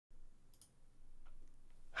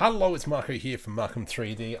Hello, it's Marco here from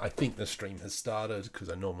Markom3D. I think the stream has started because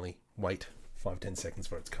I normally wait 5-10 seconds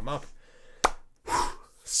for it to come up.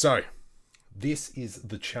 So, this is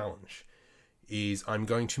the challenge. I'm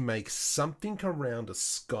going to make something around a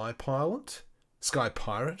sky pirate,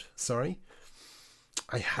 sorry.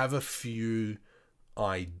 I have a few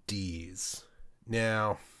ideas.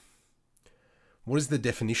 Now, what is the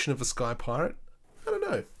definition of a sky pirate? I don't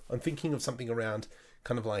know. I'm thinking of something around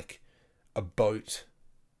kind of like a boat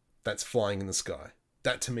that's flying in the sky.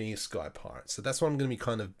 That to me is sky pirate. So that's what I'm going to be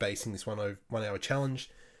kind of basing this 1 hour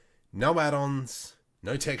challenge. No add-ons,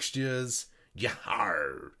 no textures.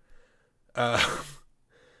 Yahar!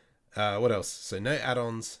 What else? So no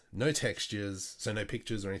add-ons, no textures, so no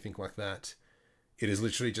pictures or anything like that. It is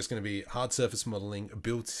literally just going to be hard surface modeling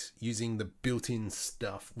built using the built-in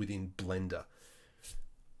stuff within Blender.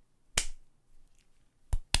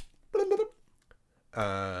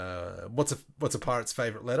 What's a pirate's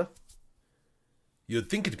favorite letter? You'd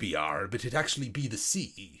think it'd be R, but it'd actually be the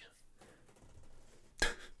C.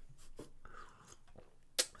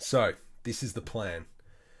 So this is the plan.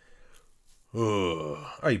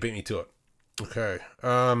 Oh, you beat me to it. Okay.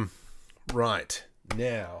 Right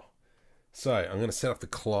now. So I'm going to set up the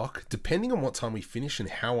clock. Depending on what time we finish and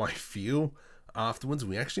how I feel afterwards,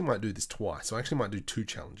 we actually might do this twice. So I actually might do 2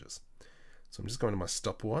 challenges. So I'm just going to my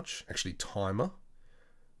stopwatch. Actually, timer.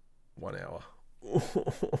 1 hour.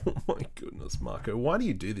 Oh my goodness, Marco. Why do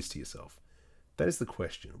you do this to yourself? That is the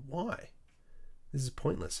question. Why? This is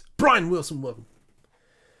pointless. Brian Wilson, welcome.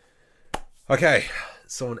 Okay,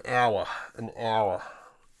 so an hour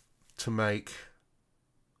to make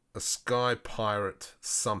a sky pirate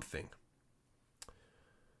something.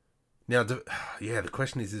 Now, yeah, the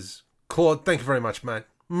question is Claude, thank you very much, mate.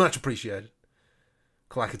 Much appreciated.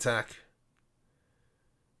 Clack Attack.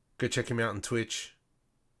 Go check him out on Twitch.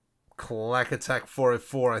 Clack Attack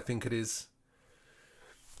 404, I think it is.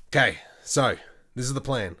 Okay, so this is the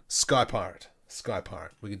plan. Sky pirate. Sky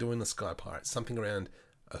pirate. We're doing the sky pirate. Something around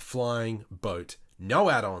a flying boat. No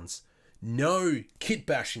add-ons. No kit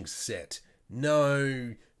bashing set.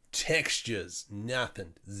 No textures.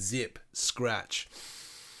 Nothing. Zip. Scratch.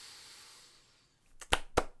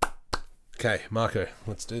 Okay, Marco,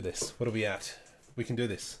 let's do this. What are we at? We can do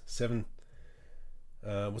this. 7.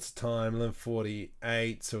 What's the time?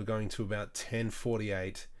 11:48. So we're going to about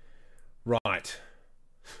 10:48. Right.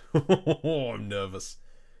 I'm nervous.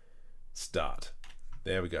 Start.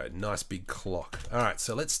 There we go. Nice big clock. All right.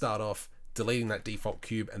 So let's start off deleting that default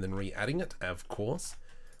cube and then re-adding it. Of course.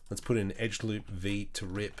 Let's put in edge loop V to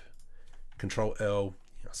rip. Control L.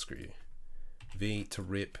 Oh, screw you. V to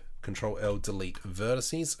rip. Control L. Delete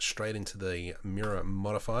vertices straight into the mirror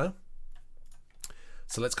modifier.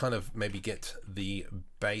 So let's kind of maybe get the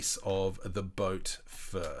base of the boat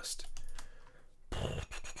first. Oh,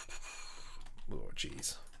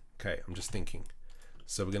 geez. Okay, I'm just thinking.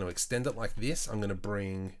 So we're going to extend it like this. I'm going to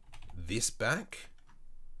bring this back.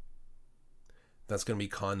 That's going to be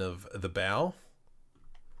kind of the bow,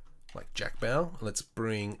 like jack bow. Let's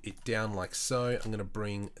bring it down like so. I'm going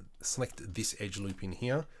to select this edge loop in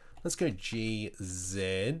here. Let's go G,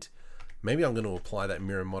 Z. Maybe I'm going to apply that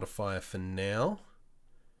mirror modifier for now.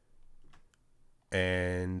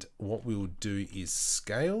 And what we'll do is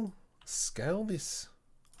scale this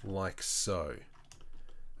like so.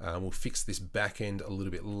 We'll fix this back end a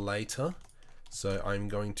little bit later. So I'm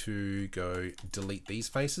going to go delete these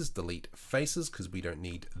faces, delete faces because we don't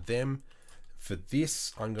need them. For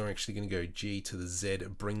this, I'm actually going to go G to the Z,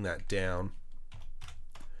 bring that down.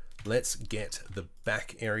 Let's get the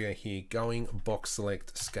back area here going. Box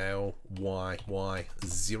select, scale, Y,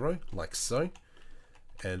 0, like so.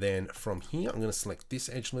 And then from here, I'm going to select this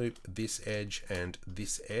edge loop, this edge, and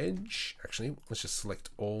this edge. Actually, let's just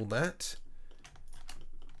select all that.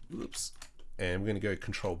 Oops. And we're going to go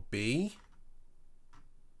Control B.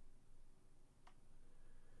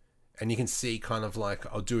 And you can see kind of like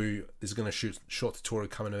there's going to shoot short tutorial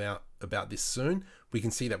coming about this soon. We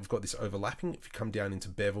can see that we've got this overlapping. If you come down into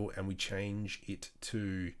bevel and we change it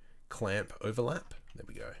to clamp overlap, there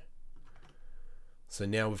we go. So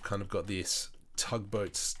now we've kind of got this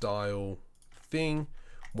tugboat style thing.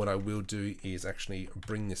 What I will do is actually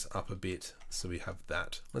bring this up a bit so we have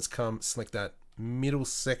that. Let's select that middle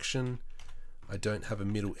section. I don't have a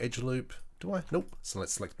middle edge loop, do I? Nope. So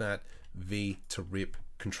let's select that. V to rip,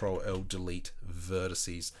 Control L, delete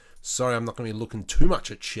vertices. Sorry, I'm not going to be looking too much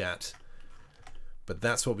at chat, but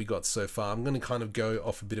that's what we got so far. I'm going to kind of go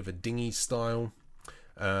off a bit of a dinghy style.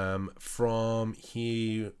 From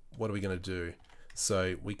here, what are we going to do?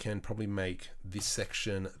 So we can probably make this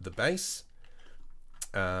section the base.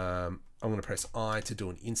 I'm going to press I to do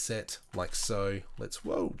an inset like so.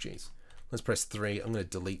 Whoa, geez. Let's press 3. I'm going to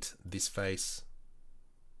delete this face.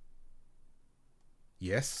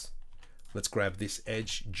 Yes. Let's grab this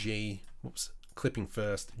edge, G, whoops, clipping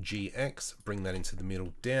first, GX, bring that into the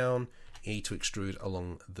middle down, E to extrude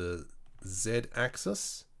along the Z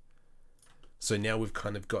axis. So now we've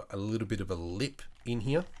kind of got a little bit of a lip in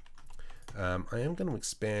here. I am going to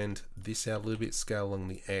expand this out a little bit, scale along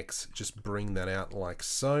the X, just bring that out like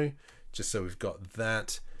so, just so we've got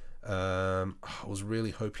that. I was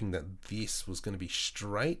really hoping that this was going to be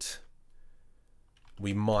straight.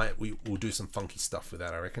 We'll do some funky stuff with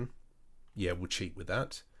that, I reckon. Yeah, we'll cheat with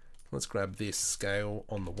that. Let's grab this, scale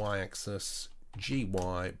on the Y axis,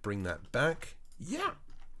 GY, bring that back. Yeah.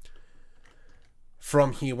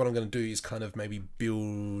 From here, what I'm going to do is kind of maybe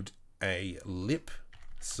build a lip.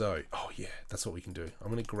 So, oh yeah, that's what we can do. I'm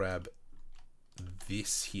going to grab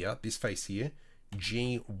this here, this face here,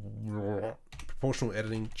 G, proportional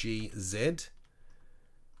editing, GZ.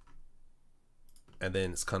 And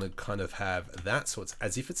then it's kind of have that. So it's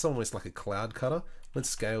as if it's almost like a cloud cutter. Let's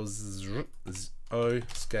scale O,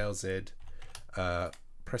 scale Z,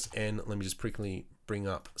 press N. Let me just quickly bring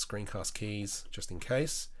up screencast keys just in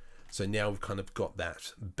case. So now we've kind of got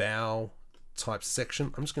that bow type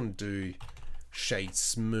section. I'm just going to do shade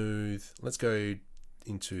smooth. Let's go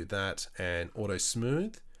into that and auto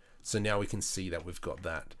smooth. So now we can see that we've got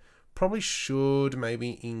that. Probably should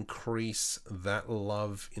maybe increase that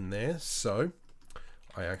love in there. So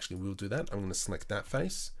I actually will do that. I'm going to select that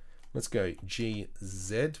face. Let's go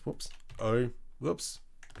GZ, whoops, O, whoops,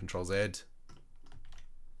 Control Z.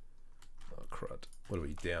 Oh crud, what are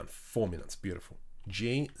we down? 4 minutes, beautiful.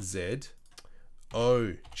 GZ,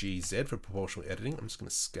 O, GZ for proportional editing. I'm just going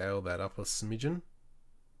to scale that up a smidgen.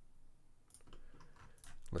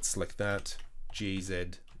 Let's select that,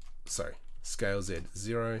 GZ, sorry, scale Z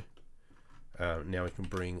 0. Now we can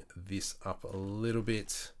bring this up a little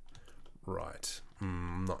bit. Right,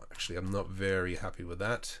 I'm not very happy with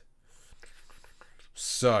that.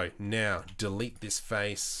 So now delete this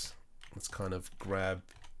face. Let's kind of grab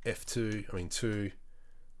F2, 2.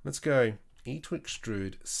 Let's go E to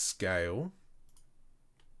extrude, scale.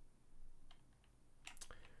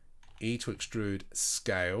 E to extrude,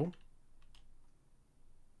 scale.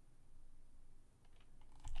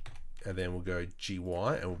 And then we'll go GY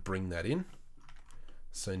and we'll bring that in.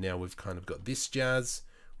 So now we've kind of got this jazz,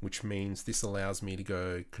 which means this allows me to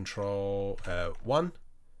go Control 1,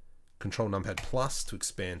 Control numpad plus to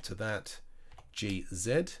expand to that, GZ,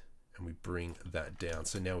 and we bring that down.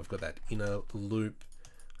 So now we've got that inner loop.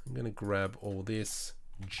 I'm going to grab all this,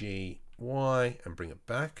 GY, and bring it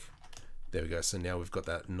back. There we go. So now we've got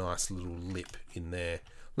that nice little lip in there.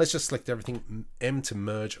 Let's just select everything, M to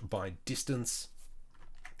merge by distance.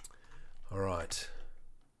 All right.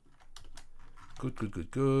 Good, good, good,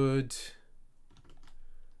 good.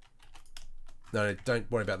 No, don't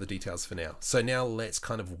worry about the details for now. So now let's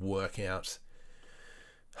kind of work out.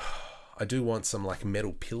 I do want some like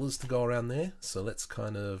metal pillars to go around there. So let's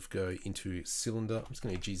kind of go into cylinder. I'm just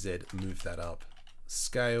going to GZ, move that up.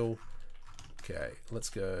 Scale. Okay, let's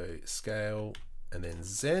go scale and then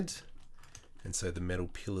Z. And so the metal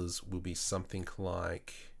pillars will be something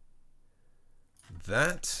like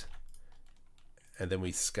that. And then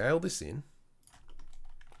we scale this in.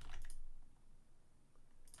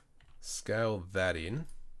 Scale that in.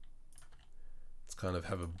 Let's kind of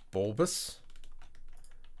have a bulbous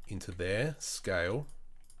into there. Scale.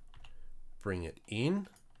 Bring it in.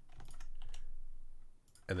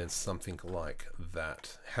 And then something like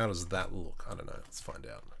that. How does that look? I don't know. Let's find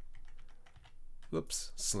out.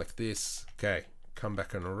 Whoops. Select this. Okay. Come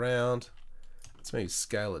back and around. Let's maybe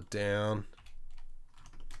scale it down.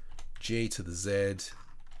 G to the Z.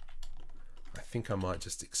 I think I might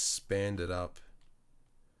just expand it up.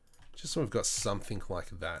 Just so we've got something like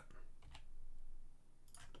that.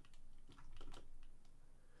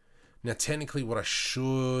 Now technically what I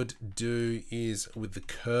should do is with the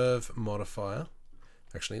curve modifier,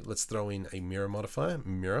 actually let's throw in a mirror modifier,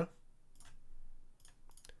 mirror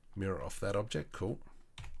off that object, cool.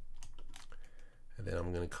 And then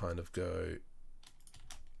I'm going to kind of go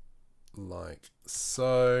like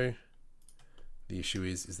so. The issue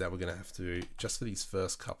is that we're going to have to, just for these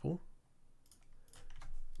first couple,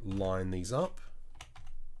 line these up.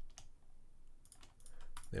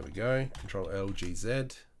 There we go. Control L,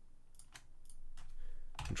 GZ.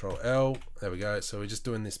 Control L. There we go. So we're just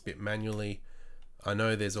doing this bit manually. I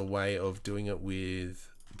know there's a way of doing it with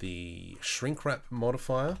the shrink wrap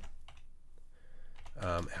modifier.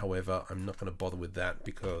 However, I'm not going to bother with that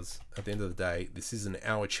because at the end of the day, this is an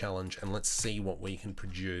hour challenge and let's see what we can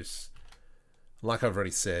produce. like I've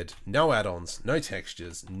already said, no add-ons, no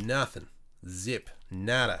textures, nothing. Zip,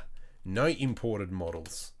 nada. No imported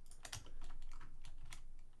models.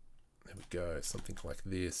 There we go, something like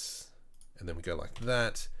this. And then we go like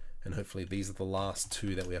that. And hopefully these are the last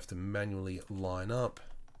two that we have to manually line up.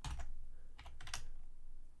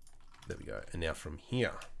 There we go. And now from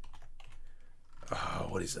here. Oh,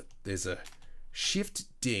 what is it? There's a Shift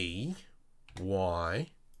D, Y.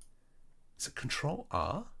 Is it Control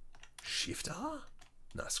R? Shift R?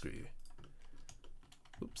 Nah, screw you.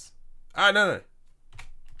 Oops. Ah, no.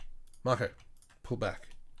 Marco, pull back.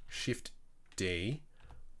 Shift D,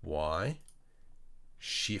 Y,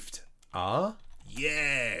 Shift R.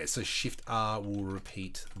 Yeah, so Shift R will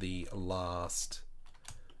repeat the last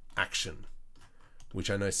action, which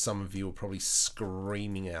I know some of you are probably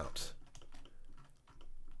screaming out.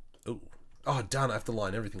 Ooh. Oh, done. I have to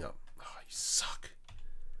line everything up. Oh, you suck.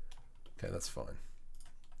 Okay, that's fine.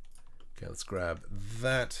 Okay, let's grab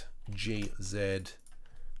that. GZ.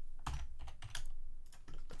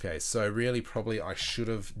 Okay, so really probably I should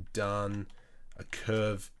have done a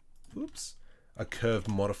curve, oops, a curve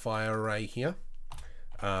modifier array here.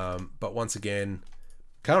 But once again,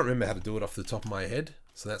 can't remember how to do it off the top of my head.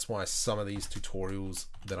 So that's why some of these tutorials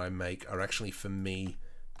that I make are actually for me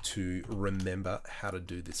to remember how to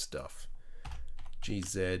do this stuff.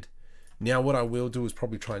 GZ. Now what I will do is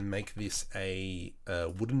probably try and make this a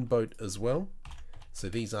wooden boat as well. So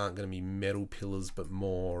these aren't going to be metal pillars, but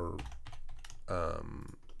more,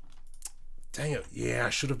 dang it, yeah, I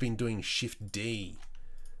should have been doing Shift D.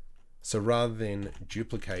 So rather than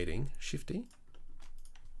duplicating, Shift D,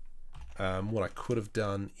 what I could have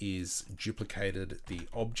done is duplicated the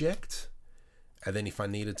object, and then if I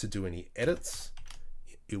needed to do any edits,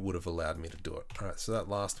 it would have allowed me to do it. All right, so that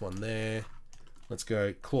last one there. Let's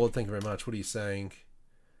go. Claude, thank you very much. What are you saying?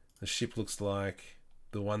 The ship looks like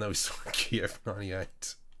the one that we saw in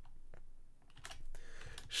KF98.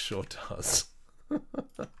 Sure does.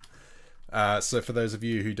 So for those of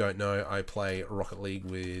you who don't know, I play Rocket League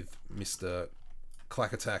with Mr.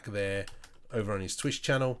 Clack Attack there over on his Twitch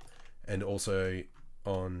channel, and also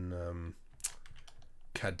on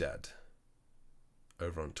Caddad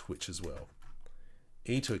over on Twitch as well.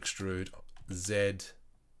 E to extrude, Z,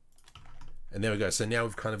 and there we go. So now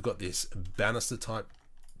we've kind of got this banister type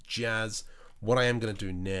jazz. What I am going to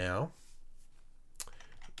do now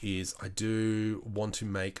is I do want to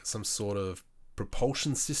make some sort of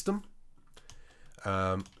propulsion system.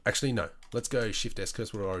 Actually, no. Let's go Shift S,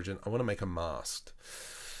 Curse Water Origin. I want to make a mast.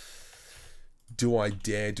 Do I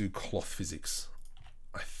dare do cloth physics?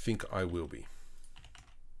 I think I will be.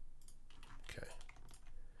 Okay.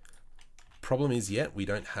 Problem is, yet we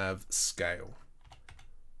don't have scale,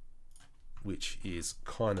 which is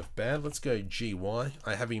kind of bad. Let's go GY.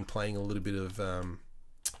 I have been playing a little bit of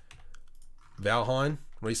Valheim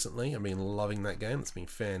recently. I've been loving that game. It's been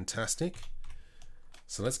fantastic.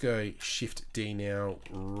 So let's go Shift D now,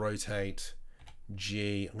 rotate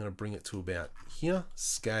G. I'm going to bring it to about here,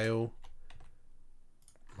 scale,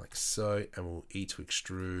 like so, and we'll E to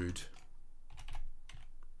extrude.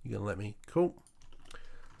 You gonna let me? Cool.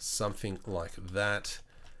 Something like that.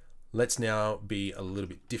 Let's now be a little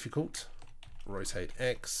bit difficult. Rotate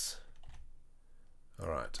X. All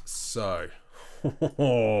right, so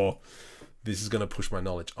this is going to push my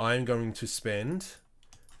knowledge. I'm going to spend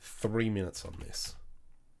 3 minutes on this.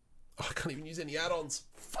 Oh, I can't even use any add-ons.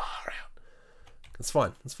 Far out. It's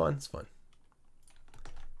fine. It's fine. It's fine.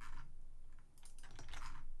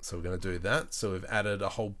 So we're going to do that. So we've added a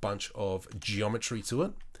whole bunch of geometry to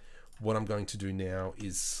it. What I'm going to do now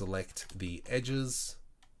is select the edges.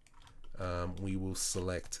 We will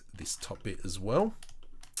select this top bit as well.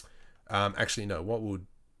 Actually, no. What we'll do,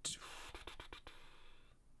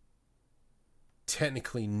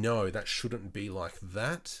 technically, no, that shouldn't be like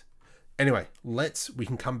that. Anyway, we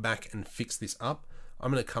can come back and fix this up.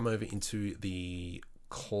 I'm going to come over into the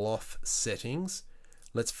cloth settings.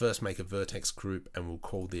 Let's first make a vertex group, and we'll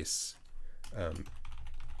call this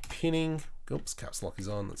pinning. Oops, caps lock is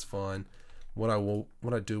on. That's fine. What I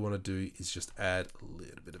do want to do is just add a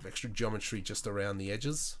little bit of extra geometry just around the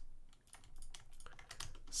edges.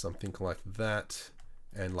 Something like that,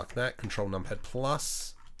 and like that. Control numpad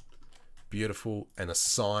plus. Beautiful, and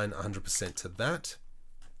assign 100% to that.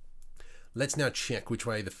 Let's now check which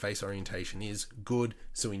way the face orientation is. Good,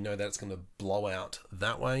 so we know that it's going to blow out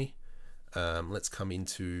that way. Let's come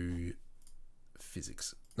into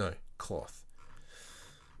physics. No, cloth.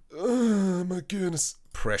 Oh my goodness.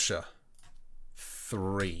 Pressure.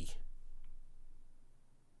 3.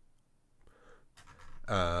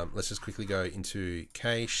 Let's just quickly go into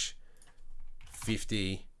cache.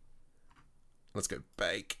 50. Let's go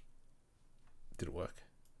bake. Did it work?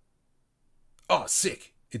 Oh,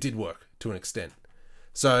 sick. It did work to an extent.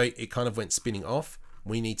 So it kind of went spinning off.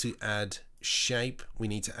 We need to add shape. We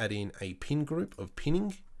need to add in a pin group of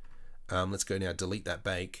pinning. Let's go now, delete that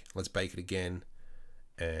bake. Let's bake it again.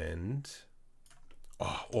 And,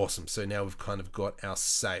 oh, awesome. So now we've kind of got our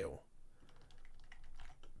sail.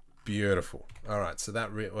 Beautiful. All right, so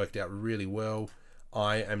that worked out really well.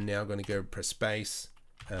 I am now going to go press space,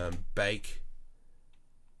 bake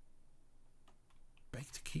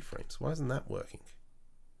to keyframes. Why isn't that working?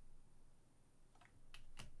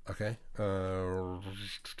 Okay. Zhuzh.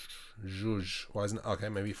 Why isn't it? Okay,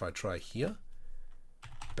 maybe if I try here.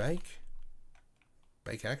 Bake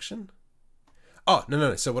action. Oh,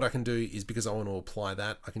 no. So what I can do is, because I want to apply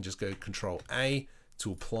that, I can just go Control A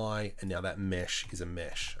to apply, and now that mesh is a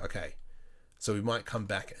mesh. Okay. So we might come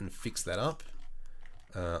back and fix that up.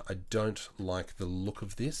 I don't like the look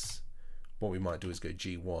of this. What we might do is go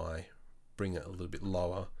GY, bring it a little bit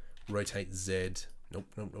lower, rotate Z. Nope.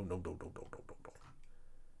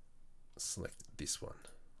 Select this one.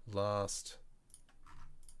 Last.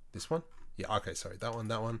 This one? Yeah, okay, sorry. That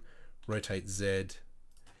one. Rotate Z.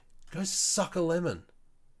 Go suck a lemon.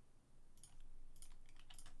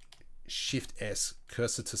 Shift S,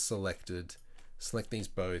 cursor to selected. Select these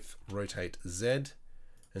both, rotate Z.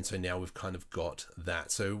 And so now we've kind of got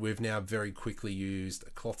that. So we've now very quickly used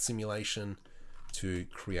a cloth simulation to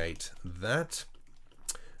create that.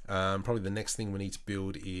 Probably the next thing we need to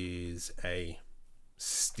build is a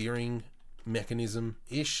steering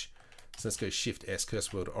mechanism-ish. So let's go Shift S,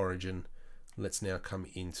 cursor wheel to origin. Let's now come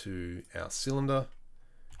into our cylinder.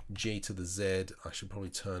 G to the Z. I should probably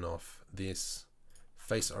turn off this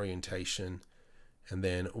face orientation. And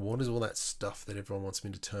then what is all that stuff that everyone wants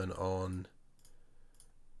me to turn on?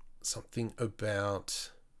 Something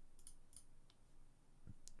about,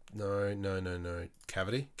 no.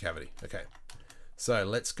 Cavity. Okay. So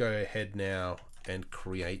let's go ahead now and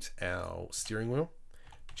create our steering wheel.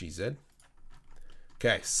 GZ.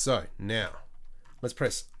 Okay, so now let's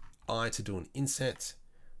press I to do an inset,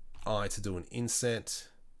 I to do an inset,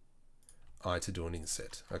 I to do an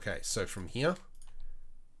inset. Okay, so from here,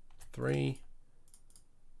 3,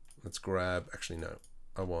 let's grab, actually no,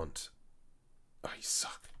 I want, oh you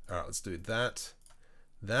suck. All right, let's do that.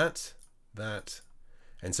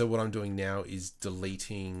 And so what I'm doing now is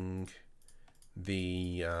deleting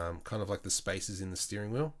the kind of like the spaces in the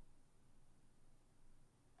steering wheel.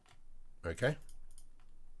 Okay.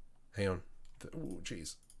 Hang on. Oh,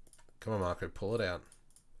 geez. Come on, Marco, pull it out.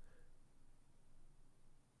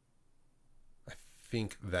 I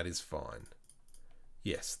think that is fine.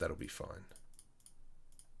 Yes, that'll be fine.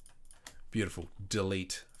 Beautiful.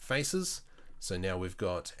 Delete faces. So now we've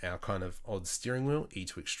got our kind of odd steering wheel, E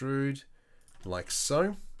to extrude, like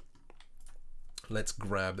so. Let's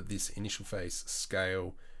grab this initial face,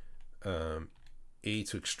 scale, E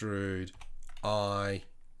to extrude, I,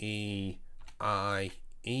 E,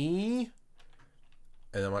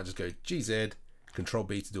 and I might just go GZ, Control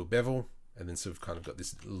B to do a bevel, and then sort of kind of got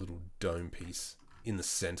this little dome piece in the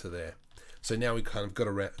center there. So now we kind of got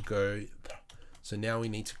to go, so now we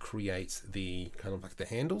need to create the kind of like the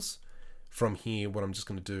handles. From here, what I'm just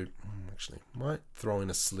going to do, actually, might throw in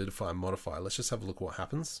a solidify modifier. Let's just have a look what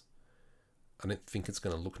happens. I don't think it's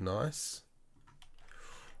going to look nice.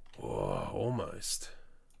 Oh, almost.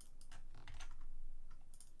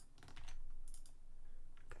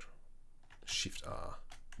 Shift R.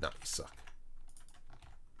 No, you suck.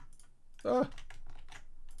 Ah.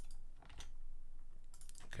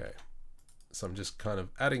 Okay. So I'm just kind of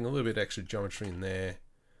adding a little bit extra geometry in there.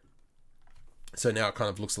 So now it kind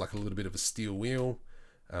of looks like a little bit of a steel wheel.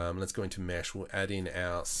 Let's go into mesh. We'll add in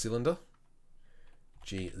our cylinder.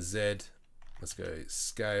 GZ. Let's go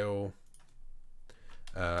scale.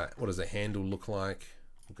 What does a handle look like?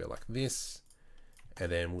 We'll go like this. And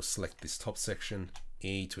then we'll select this top section.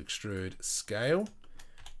 E to extrude, scale.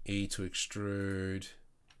 E to extrude.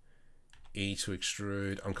 E to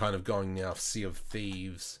extrude. I'm kind of going now Sea of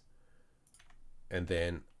Thieves. And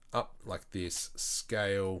then up like this,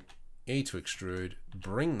 scale. E to extrude,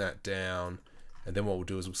 bring that down, and then what we'll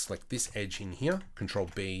do is we'll select this edge in here, Control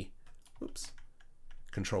B, oops,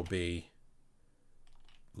 Control B.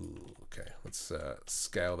 Ooh, okay, let's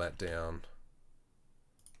scale that down,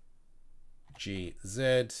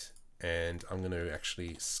 GZ, and I'm going to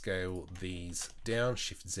actually scale these down,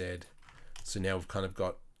 Shift Z. So now we've kind of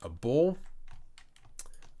got a ball.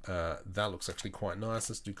 That looks actually quite nice.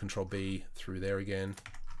 Let's do Control B through there again.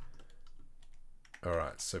 All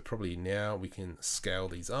right, so probably now we can scale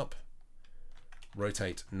these up,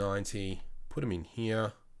 rotate 90, put them in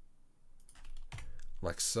here,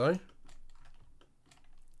 like so.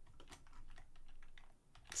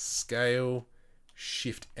 scale,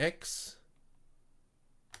 Shift X,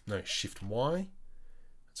 no, Shift Y.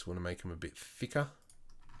 Just want to make them a bit thicker.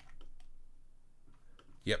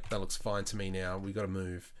 Yep, that looks fine to me now. We got to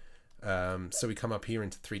move. So we come up here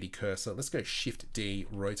into 3D cursor. Let's go Shift D,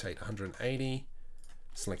 rotate 180.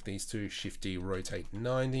 Select these two, Shift D, rotate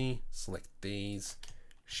 90. Select these,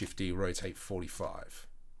 Shift D, rotate 45.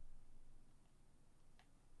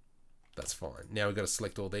 That's fine. Now we've got to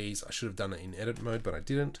select all these. I should have done it in edit mode, but I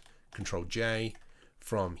didn't. Control J.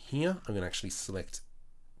 From here, I'm going to actually select,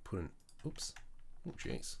 put in, oops, oh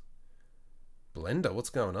jeez. Blender, what's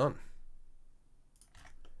going on?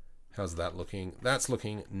 How's that looking? That's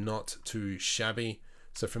looking not too shabby.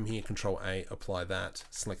 So from here, Control A, apply that.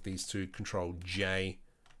 Select these two, Control J.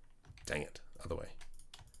 Dang it, other way.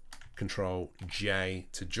 Control J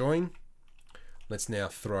to join. Let's now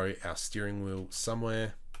throw our steering wheel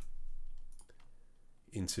somewhere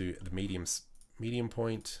into the medium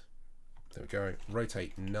point. There we go.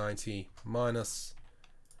 Rotate 90 minus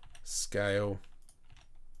scale.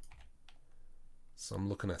 So I'm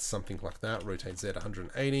looking at something like that. Rotate Z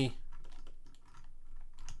 180.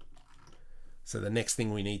 So the next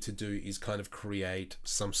thing we need to do is kind of create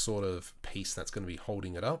some sort of piece that's going to be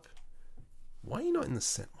holding it up. Why are you not in the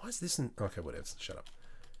center? Why is this in? Okay, whatever. Shut up.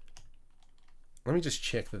 Let me just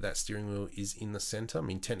check that that steering wheel is in the center. I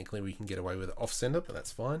mean, technically we can get away with it off center, but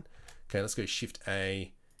that's fine. Okay, let's go Shift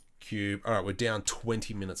A, cube. All right, we're down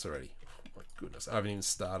 20 minutes already. Oh my goodness, I haven't even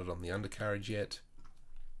started on the undercarriage yet.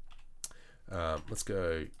 Let's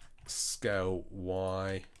go scale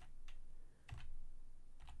Y.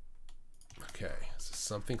 Okay, so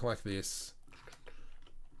something like this.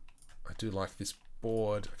 I do like this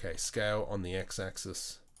board. Okay, scale on the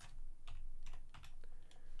X-axis.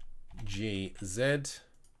 GZ.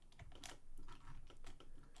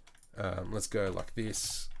 Let's go like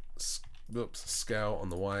this. Oops, scale on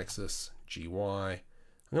the Y-axis. GY.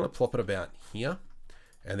 I'm going to plop it about here,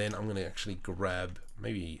 and then I'm going to actually grab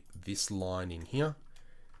maybe this line in here.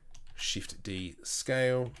 Shift D,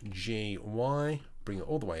 scale, GY, bring it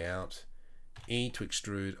all the way out. E to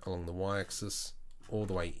extrude along the Y-axis, all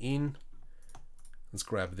the way in. Let's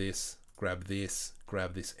grab this, grab this,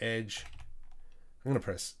 grab this edge. I'm going to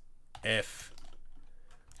press F.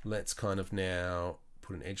 Let's kind of now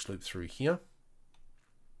put an edge loop through here.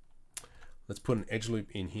 Let's put an edge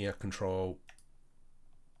loop in here, Control.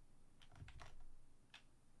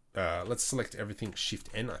 Let's select everything, Shift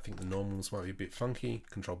N. I think the normals might be a bit funky.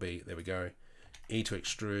 Control B, there we go. E to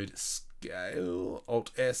extrude, scale,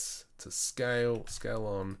 Alt S to scale, scale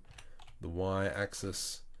on the Y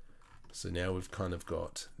axis. So now we've kind of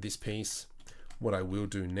got this piece. What I will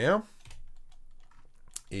do now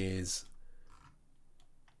is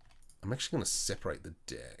I'm actually going to separate the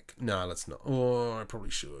deck. No, let's not. Oh, I probably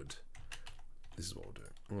should. This is what we'll do.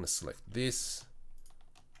 I'm going to select this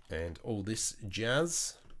and all this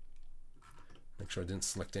jazz. Make sure I didn't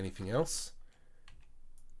select anything else.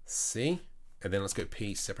 C, and then let's go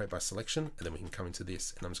P, separate by selection, and then we can come into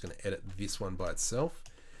this, and I'm just going to edit this one by itself.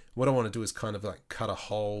 What I want to do is kind of like cut a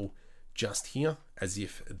hole just here, as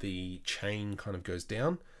if the chain kind of goes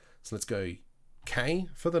down. So let's go K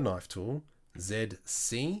for the knife tool, Z,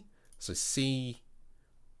 C. So C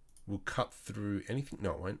will cut through anything.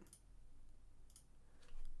 No, it won't.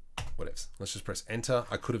 Whatever. Let's just press enter.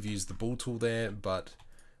 I could have used the bull tool there, but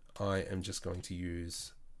I am just going to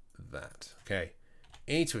use that. Okay.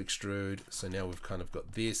 E to extrude. So now we've kind of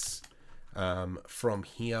got this. From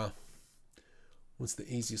here, what's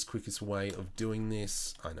the easiest, quickest way of doing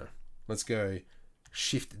this? I know. Let's go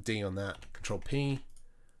Shift D on that. Control P.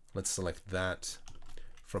 Let's select that.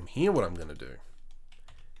 From here, what I'm going to do,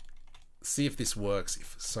 see if this works,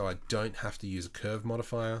 so I don't have to use a curve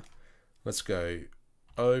modifier. Let's go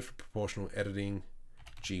O for proportional editing,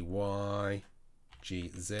 GY,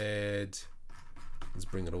 GZ. Let's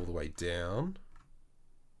bring it all the way down.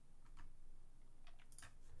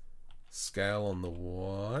 Scale on the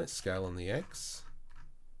Y, scale on the X.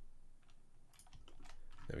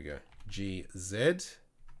 There we go. GZ,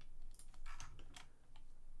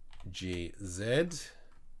 GZ.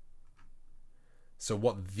 So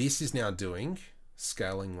what this is now doing,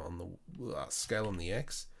 scaling on the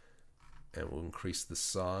X, and we'll increase the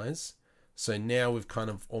size. So now we've kind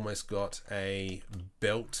of almost got a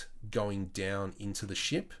belt going down into the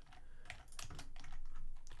ship.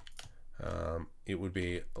 It would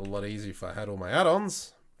be a lot easier if I had all my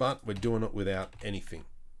add-ons, but we're doing it without anything.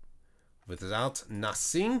 Without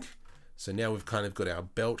nothing. So now we've kind of got our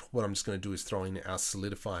belt. What I'm just going to do is throw in our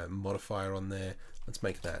solidifier modifier on there. Let's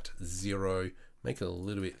make that 0. Make it a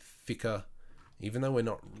little bit thicker. Even though we're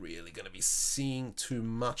not really going to be seeing too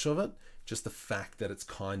much of it, just the fact that it's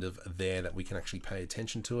kind of there, that we can actually pay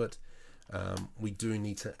attention to it. We do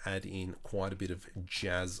need to add in quite a bit of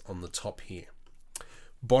jazz on the top here.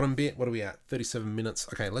 Bottom bit, what are we at? 37 minutes.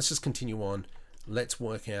 Okay, let's just continue on. Let's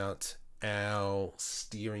work out our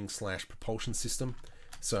steering / propulsion system.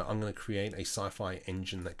 So I'm going to create a SciFi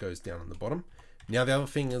engine that goes down on the bottom. Now the other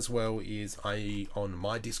thing as well is on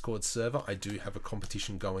my Discord server, I do have a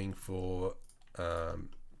competition going for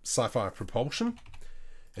SciFi propulsion.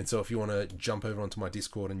 And so if you want to jump over onto my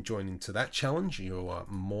Discord and join into that challenge, you are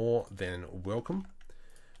more than welcome.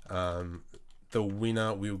 The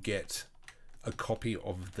winner will get a copy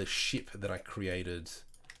of the ship that I created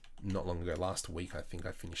not long ago, last week I think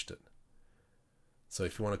I finished it. So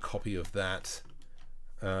if you want a copy of that,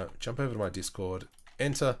 jump over to my Discord,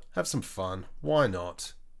 enter, have some fun, why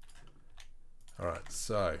not? Alright,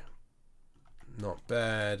 so not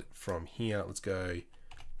bad. From here, let's go, I'm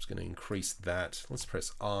just going to increase that. Let's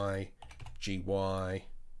press I, GY,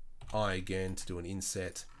 I again to do an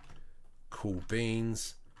inset. Cool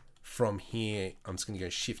beans. From here, I'm just going to go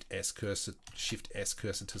Shift S cursor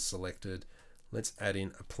to selected. Let's add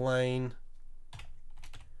in a plane.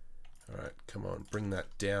 All right, come on, bring that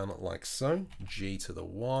down like so. G to the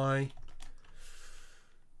Y.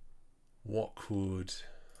 What could...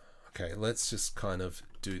 Okay, let's just kind of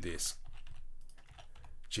do this.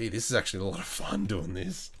 Gee, this is actually a lot of fun doing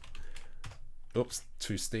this. Oops,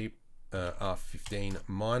 too steep. R15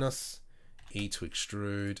 minus. E to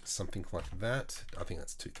extrude, something like that. I think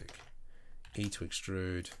that's too thick. E to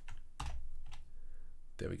extrude.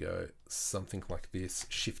 There we go. Something like this.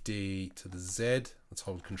 Shift D to the Z. Let's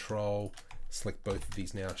hold control. Select both of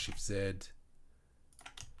these now. Shift Z.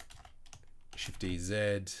 Shift D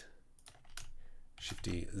Z. Shift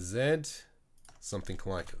D Z. Something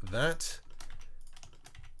like that.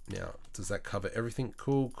 Now, does that cover everything?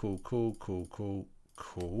 Cool, cool, cool, cool, cool,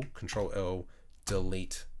 cool. Control L,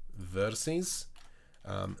 delete vertices.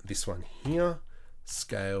 This one here,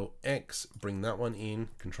 scale X, bring that one in.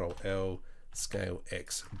 Control L, scale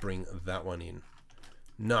X, bring that one in.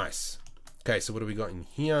 Nice. Okay, so what do we got in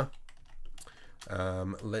here?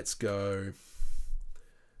 Let's go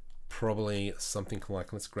probably something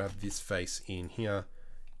like, let's grab this face in here.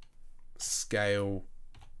 Scale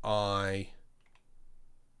I,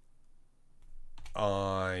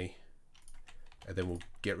 and then we'll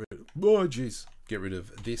get rid of, oh geez, get rid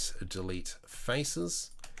of this, delete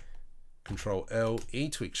faces. Control L, E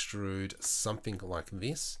to extrude, something like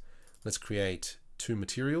this. Let's create two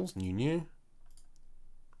materials, new.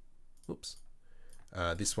 Oops.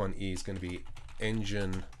 This one is going to be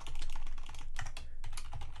engine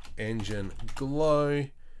glow,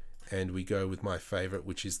 and we go with my favorite,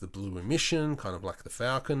 which is the blue emission, kind of like the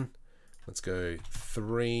Falcon. Let's go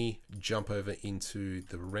 3, jump over into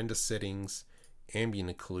the render settings,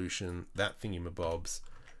 ambient occlusion, that thingamabobs.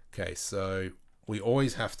 Okay, so we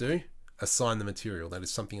always have to assign the material. That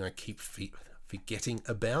is something I keep forgetting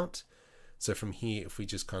about. So from here, if we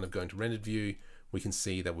just kind of go into rendered view, we can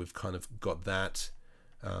see that we've kind of got that.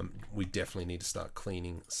 We definitely need to start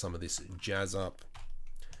cleaning some of this jazz up.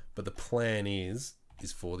 But the plan is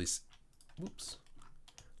for this, whoops.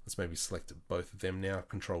 Let's maybe select both of them now.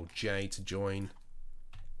 Control J to join.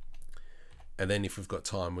 And then if we've got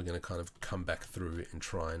time, we're going to kind of come back through and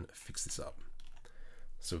try and fix this up.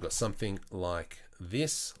 So we've got something like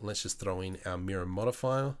this. Let's just throw in our mirror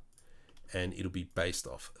modifier, and it'll be based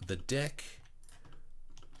off the deck.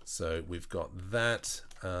 So we've got that.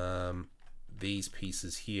 These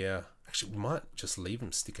pieces here. Actually, we might just leave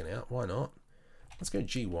them sticking out. Why not? Let's go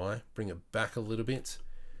GY, bring it back a little bit.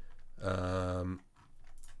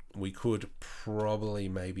 We could probably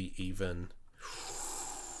maybe even...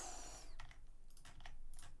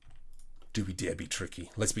 Do we dare be tricky?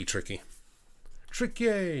 Let's be tricky.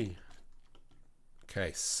 Tricky!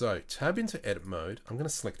 Okay, so tab into edit mode. I'm going to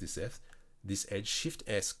select this edge, Shift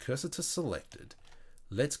S, cursor to selected.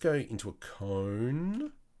 Let's go into a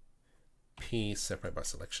cone. P, separate by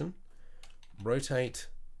selection. Rotate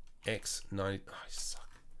X 90. Oh, I suck.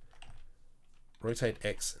 Rotate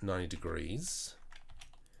X 90 degrees.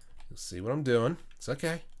 You'll see what I'm doing. It's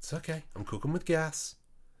okay. It's okay. I'm cooking with gas.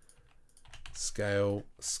 Scale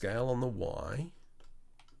on the Y.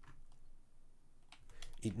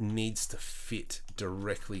 It needs to fit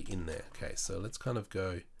directly in there. Okay, so let's kind of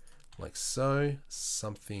go like so.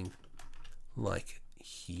 Something like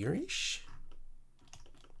here-ish.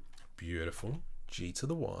 Beautiful. G to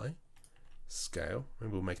the Y. Scale.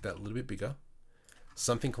 Maybe we'll make that a little bit bigger.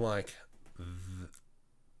 Something like...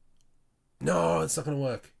 No, it's not going to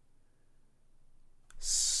work.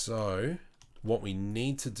 So what we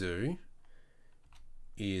need to do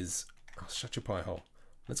is... Oh, shut your pie hole.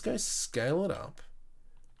 Let's go scale it up,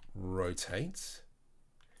 rotate,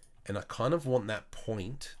 and I kind of want that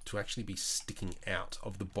point to actually be sticking out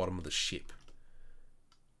of the bottom of the ship.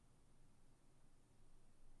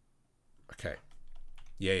 Okay.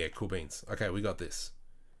 Yeah, cool beans. Okay, we got this.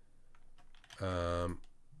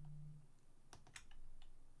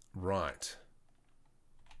 Right.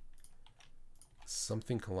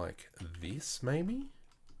 Something like this, maybe?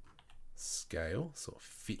 Scale, sort of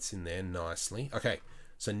fits in there nicely. Okay,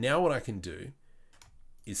 so now what I can do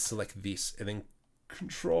is select this and then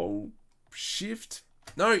Control Shift.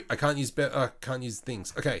 No, I can't use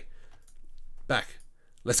things. Okay, back.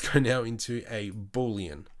 Let's go now into a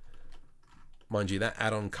Boolean. Mind you, that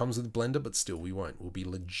add-on comes with Blender, but still we won't. We'll be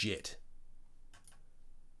legit.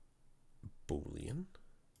 Boolean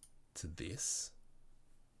to this.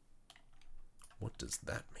 What does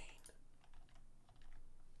that mean?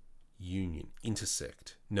 Union,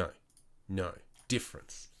 intersect. No,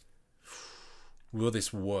 difference. Will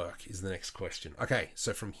this work is the next question. Okay,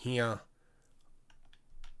 so from here,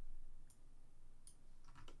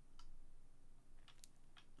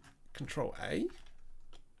 Control A. You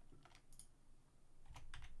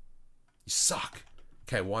suck.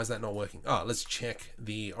 Okay, why is that not working? Ah, let's check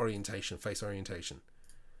the orientation, face orientation.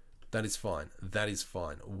 That is fine. That is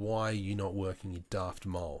fine. Why are you not working, you daft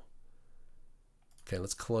mole? Okay,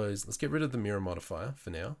 let's close. Let's get rid of the mirror modifier for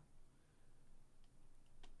now.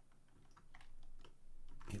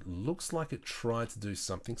 It looks like it tried to do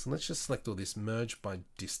something. So let's just select all this, merge by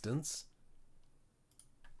distance.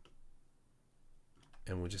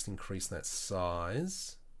 And we'll just increase that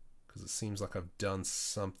size because it seems like I've done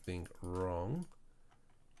something wrong.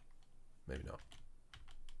 Maybe not.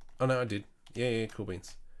 Oh no, I did. Yeah, cool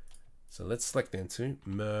beans. So let's select them to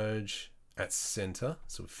merge at center.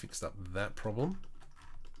 So we fixed up that problem.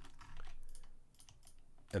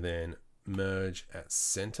 And then merge at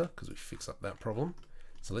center because we fixed up that problem.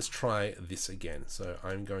 So let's try this again. So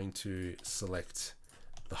I'm going to select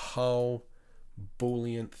the hull,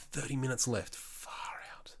 Boolean, 30 minutes left, far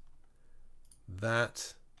out.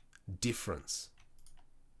 That difference.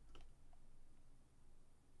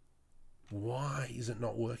 Why is it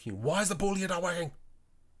not working? Why is the Boolean not working?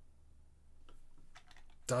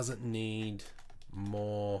 Does it need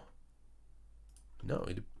more? No,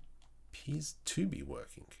 it appears to be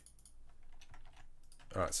working.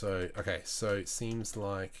 All right, so, okay, so it seems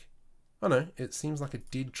like, oh no, it seems like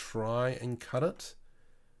it did try and cut it.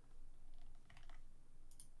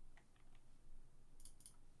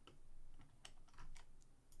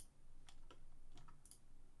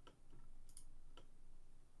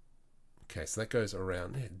 Okay, so that goes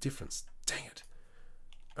around, yeah, difference, dang it.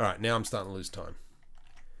 All right, now I'm starting to lose time.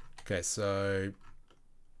 Okay, so,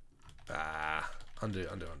 undo.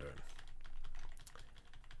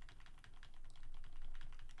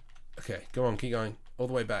 Okay, go on, keep going. All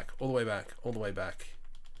the way back, all the way back, all the way back.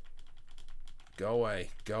 Go away,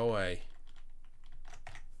 go away.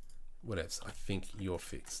 Whatevs, I think you're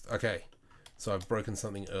fixed. Okay, so I've broken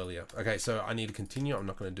something earlier. Okay, so I need to continue. I'm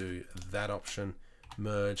not going to do that option.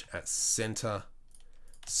 Merge at center.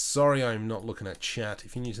 Sorry, I'm not looking at chat.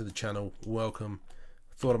 If you're new to the channel, welcome.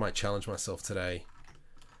 Thought I might challenge myself today.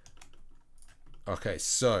 Okay,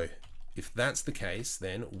 so if that's the case,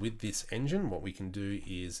 then with this engine, what we can do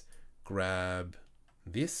is grab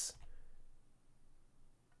this.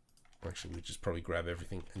 Actually, we just probably grab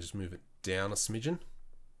everything and just move it down a smidgen.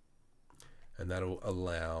 And that'll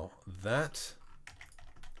allow that.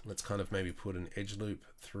 Let's kind of maybe put an edge loop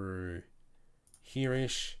through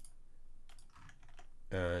here-ish.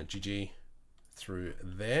 GG through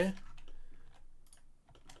there.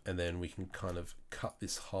 And then we can kind of cut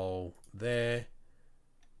this hole there.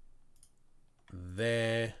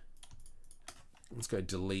 There. Let's go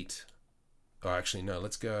delete. Oh, actually, no,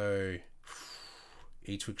 let's go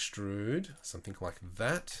E to extrude, something like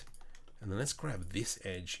that. And then let's grab this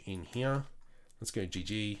edge in here. Let's go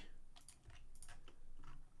GG.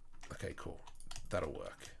 Okay, cool. That'll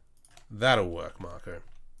work. That'll work, Marco.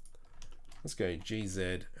 Let's go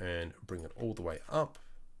GZ and bring it all the way up.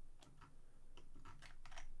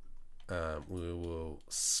 We will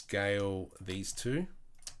scale these two.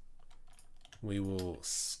 We will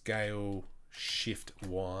scale Shift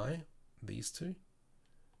Y these two.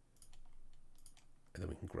 And then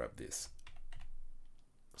we can grab this.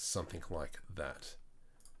 Something like that.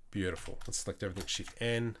 Beautiful. Let's select everything, Shift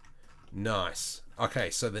N. Nice. Okay,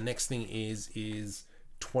 so the next thing is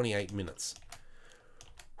 28 minutes.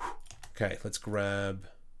 Okay, let's grab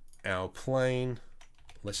our plane.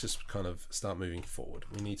 Let's just kind of start moving forward.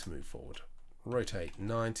 We need to move forward. Rotate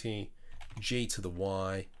 90, G to the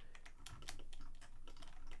Y.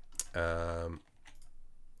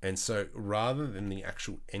 And so rather than the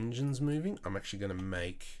actual engines moving, I'm actually going to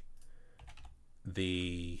make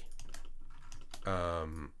the a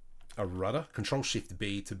rudder.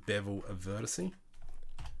 Control-Shift-B to bevel a vertice.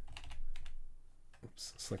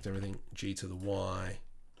 Oops, select everything. G to the Y.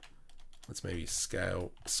 Let's maybe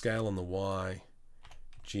scale on the Y.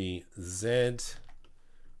 G, Z.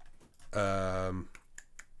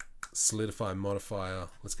 Solidify modifier.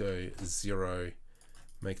 Let's go 0.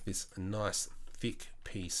 Make this a nice thick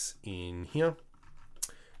piece in here.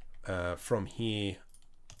 From here,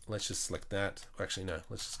 let's just select that. Actually, no,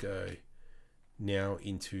 let's just go now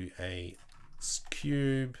into a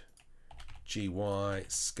cube, GY,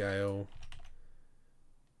 scale.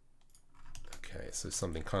 Okay, so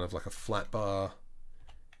something kind of like a flat bar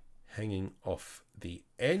hanging off the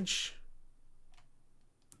edge.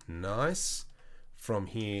 Nice. From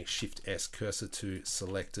here, Shift S, cursor to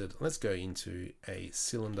selected. Let's go into a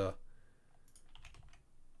cylinder.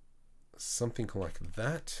 Something like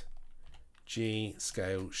that. G,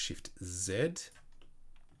 scale, Shift Z.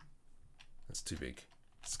 That's too big.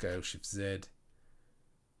 Scale, Shift Z.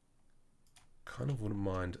 Kind of wouldn't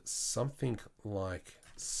mind something like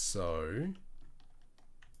so.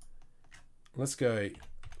 Let's go,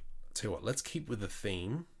 tell you what, let's keep with the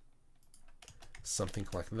theme. Something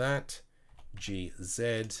like that. G,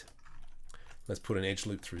 Z. Let's put an edge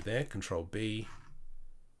loop through there. Control B.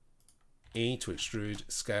 E to extrude,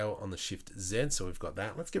 scale on the Shift Z. So we've got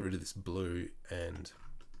that. Let's get rid of this blue and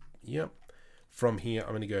yep. From here, I'm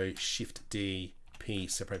going to go Shift D, P,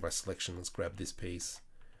 separate by selection. Let's grab this piece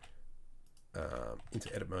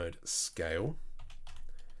into edit mode, scale.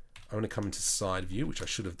 I'm going to come into side view, which I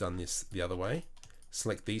should have done this the other way.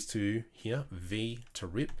 Select these two here, V to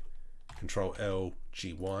rip. Control L,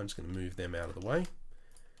 GY, I'm just going to move them out of the way.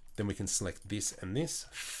 Then we can select this and this,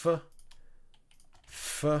 F.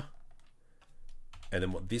 And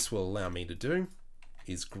then what this will allow me to do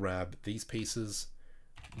is grab these pieces,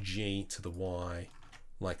 G to the Y,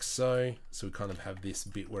 like so. So we kind of have this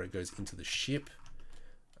bit where it goes into the ship.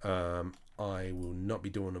 I will not be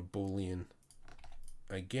doing a Boolean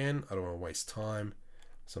again. I don't want to waste time.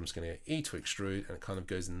 So I'm just going to go E to extrude, and it kind of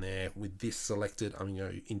goes in there. With this selected, I'm going to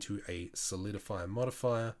go into a solidify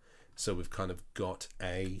modifier. So we've kind of got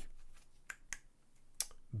a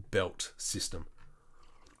belt system.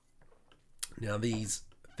 Now these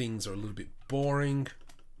things are a little bit boring.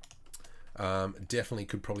 Definitely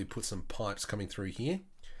could probably put some pipes coming through here.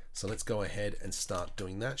 So let's go ahead and start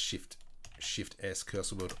doing that. Shift S,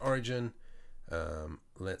 cursor wheel to origin.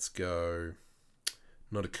 Let's go,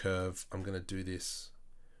 not a curve. I'm going to do this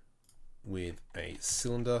with a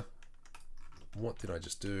cylinder. What did I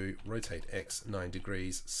just do? Rotate X 9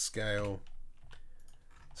 degrees, scale.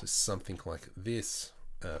 So something like this,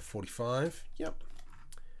 45. Yep.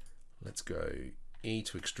 Let's go E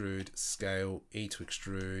to extrude, scale, E to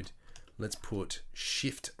extrude. Let's put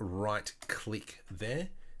Shift right click there.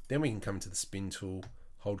 Then we can come to the spin tool,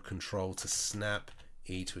 hold Control to snap,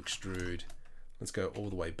 E to extrude. Let's go all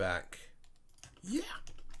the way back. Yeah.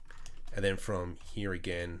 And then from here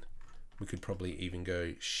again, we could probably even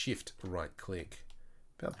go Shift right click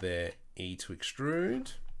about there, E to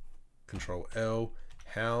extrude, Control L.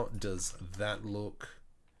 How does that look?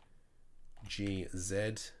 G,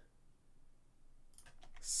 Z,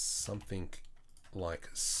 something like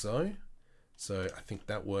so. So I think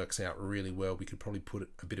that works out really well. We could probably put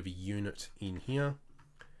a bit of a unit in here.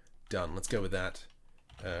 Done. Let's go with that.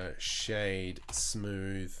 Shade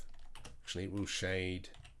smooth. Actually, we'll shade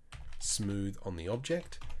smooth on the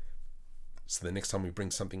object. So the next time we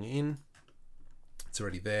bring something in, it's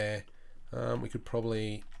already there. We could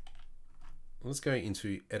probably, let's go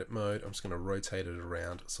into edit mode. I'm just going to rotate it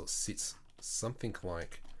around so it sits something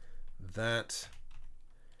like that.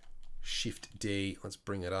 Shift D, let's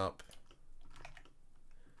bring it up.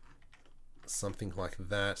 Something like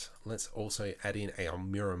that. Let's also add in a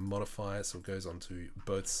mirror modifier so it goes onto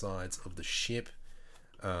both sides of the ship.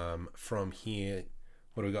 From here,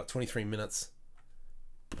 what do we got? 23 minutes.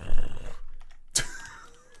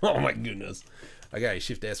 Oh my goodness. Okay,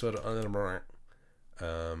 Shift S. Let's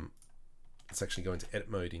actually go into edit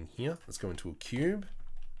mode in here. Let's go into a cube.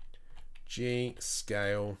 G,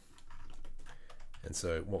 scale. And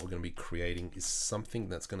so what we're going to be creating is something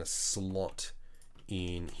that's going to slot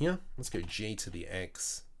in here. Let's go G to the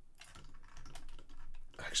X.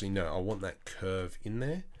 Actually, no, I want that curve in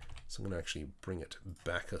there. So I'm going to actually bring it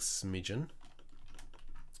back a smidgen.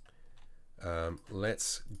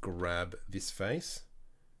 Let's grab this face.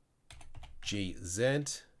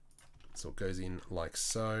 GZ. So it goes in like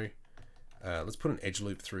so. Let's put an edge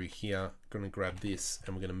loop through here. Going to grab this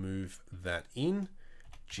and we're going to move that in.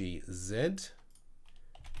 GZ.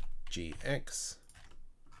 GX.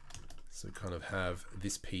 So we kind of have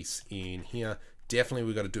this piece in here. Definitely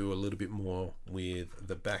we've got to do a little bit more with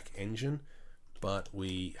the back engine, but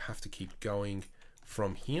we have to keep going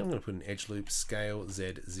from here. I'm going to put an edge loop, scale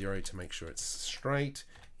Z0 to make sure it's straight,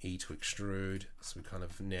 E to extrude. So we kind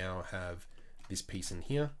of now have this piece in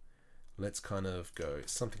here. Let's kind of go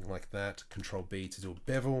something like that. Control B to do a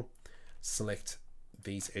bevel. Select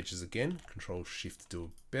these edges again. Control Shift to do a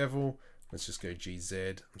bevel. Let's just go GZ.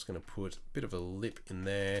 I'm just going to put a bit of a lip in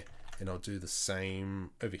there, and I'll do the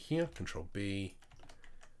same over here. Control B.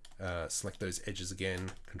 Select those edges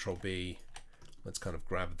again. Control B. Let's kind of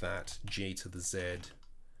grab that. G to the Z.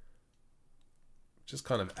 Just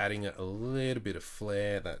kind of adding it a little bit of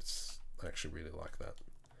flair. I actually really like that.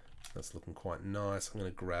 That's looking quite nice. I'm going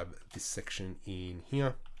to grab this section in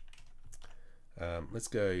here. Let's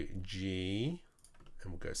go G,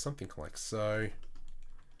 and we'll go something like so.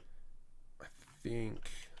 I think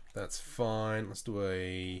that's fine. Let's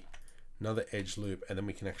do another edge loop, and then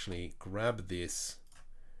we can actually grab this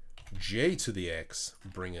J to the X,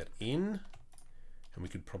 bring it in, and we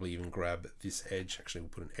could probably even grab this edge. Actually, we'll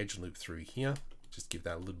put an edge loop through here. Just give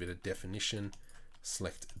that a little bit of definition.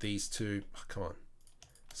 Select these two. Oh, come on.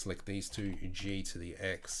 Select these two, G to the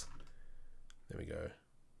X. There we go.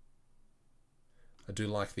 I do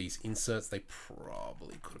like these inserts. They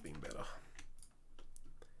probably could have been better.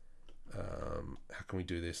 How can we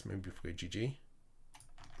do this? Maybe if we go GG.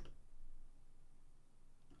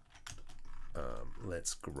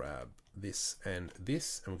 Let's grab this, and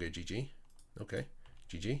we'll go GG. Okay,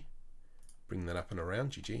 GG. Bring that up and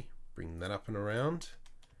around, GG. Bring that up and around.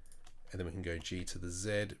 And then we can go G to the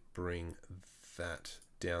Z, bring that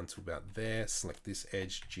down to about there. Select this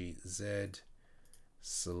edge, GZ.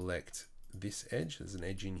 Select this edge. There's an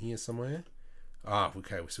edge in here somewhere. Ah,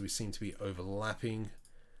 okay, so we seem to be overlapping.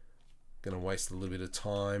 Gonna waste a little bit of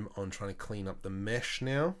time on trying to clean up the mesh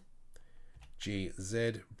now.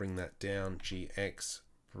 GZ, bring that down. GX,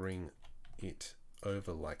 bring it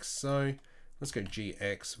over like so. Let's go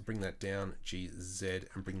GX, bring that down. GZ,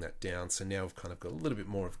 and bring that down. So now we've kind of got a little bit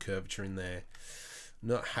more of curvature in there.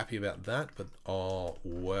 Not happy about that, but oh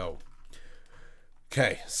well.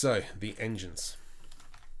 Okay, so the engines.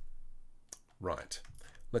 Right,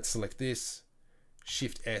 let's select this.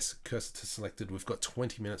 Shift S, cursor to selected. We've got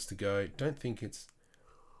 20 minutes to go. Don't think it's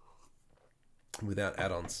without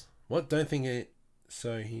add-ons. What? Don't think it.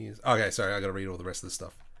 So here's. Okay, sorry, I got to read all the rest of the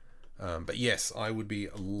stuff. But yes, I would be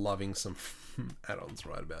loving some add-ons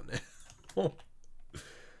right about now.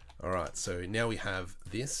 All right, so now we have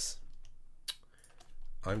this.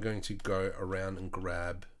 I'm going to go around and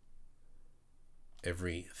grab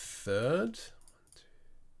every third.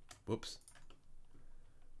 Whoops.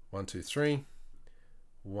 1, 2, 3.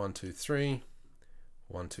 1, 2, 3.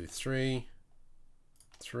 1, 2, 3.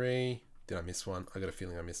 3. Did I miss one? I got a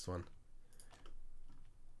feeling I missed one.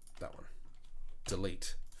 That one.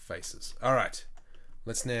 Delete faces. All right.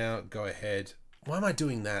 Let's now go ahead. Why am I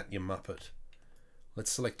doing that, you muppet?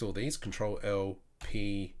 Let's select all these. Control L,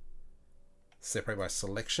 P, separate by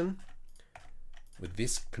selection. With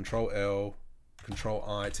this, Control L, Control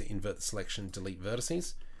I to invert the selection, delete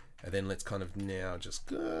vertices. And then let's kind of now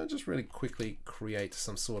just really quickly create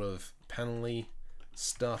some sort of panel-y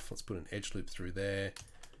stuff. Let's put an edge loop through there.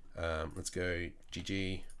 Let's go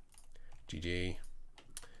GG, GG.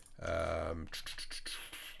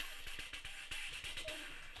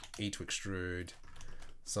 E to extrude,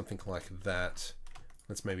 something like that.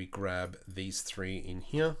 Let's maybe grab these three in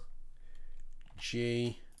here.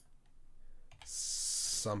 G,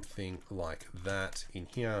 something like that in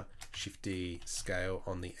here. Shift D, scale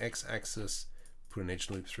on the X-axis, put an edge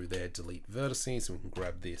loop through there, delete vertices, and we can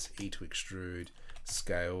grab this, E to extrude,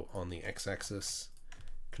 scale on the X-axis,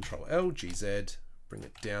 Control L, GZ, bring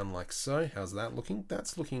it down like so. How's that looking?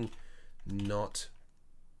 That's looking not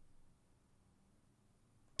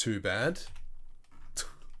too bad.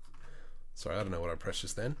 Sorry, I don't know what I pressed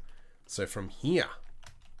just then. So from here,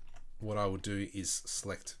 what I will do is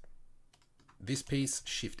select this piece,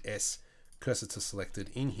 Shift S, cursor to selected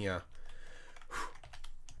in here.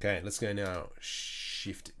 Okay, let's go now.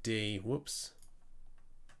 Shift D, whoops.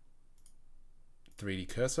 3D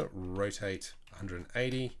cursor, rotate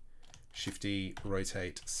 180. Shift D,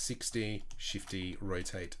 rotate 60. Shift D,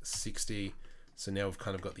 rotate 60. So now we've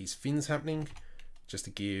kind of got these fins happening. Just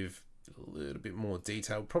to give a little bit more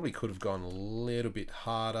detail. Probably could have gone a little bit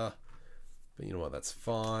harder, but you know what, that's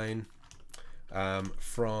fine.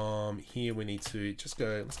 From here we need to just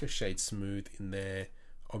go, let's go shade smooth in there,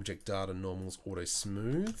 object data normals auto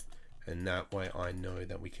smooth, and that way I know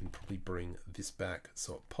that we can probably bring this back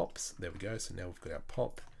so it pops. There we go. So now we've got our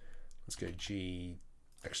pop. Let's go G,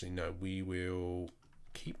 actually no, we will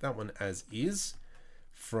keep that one as is.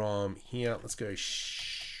 From here, let's go,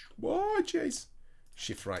 oh jeez,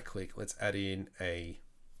 shift right click, let's add in a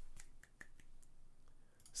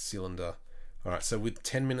cylinder. All right, so with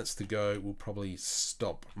 10 minutes to go, we'll probably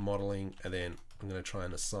stop modeling, and then I'm going to try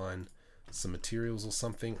and assign some materials or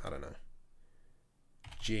something. I don't know.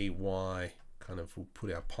 GY, kind of, we'll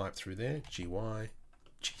put our pipe through there. GY,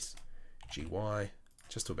 jeez, GY,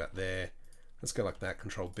 just to about there. Let's go like that,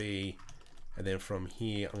 Control B. And then from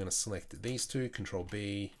here, I'm going to select these two, Control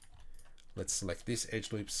B. Let's select this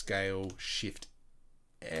edge loop, scale, Shift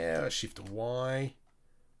Y.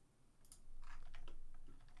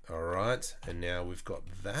 All right, and now we've got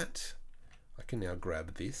that. I can now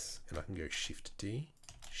grab this and I can go Shift D.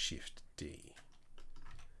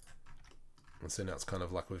 And so now it's kind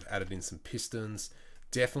of like we've added in some pistons.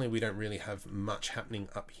 Definitely we don't really have much happening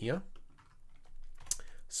up here.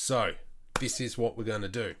 So this is what we're going to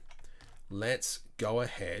do. Let's go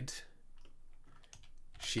ahead,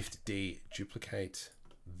 Shift D, duplicate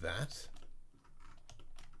that,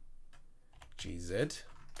 GZ,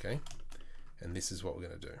 okay. And this is what we're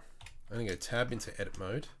going to do. I'm going to go tab into edit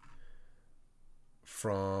mode.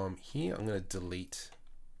 From here, I'm going to delete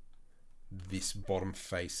this bottom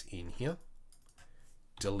face in here.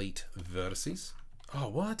 Delete vertices. Oh,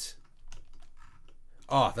 what?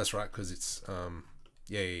 Oh, that's right, because it's,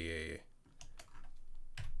 yeah.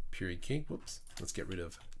 Period key, whoops. Let's get rid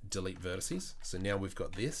of delete vertices. So now we've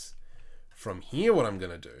got this. From here, what I'm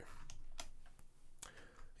going to do,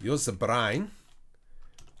 use the brain.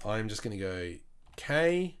 I'm just going to go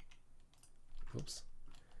K. Oops.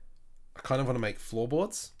 I kind of want to make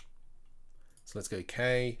floorboards. So let's go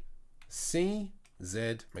K, C,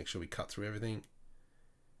 Z. Make sure we cut through everything.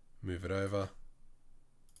 Move it over.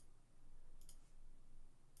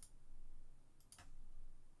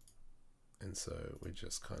 And so we're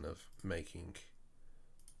just kind of making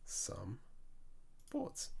some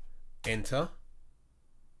boards. Enter.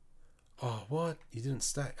 Oh, what? You didn't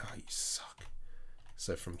stack. Oh, you suck.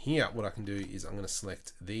 So from here, what I can do is I'm going to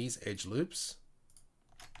select these edge loops.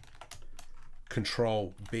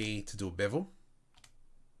 Control B to do a bevel.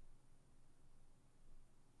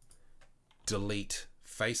 Delete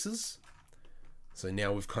faces. So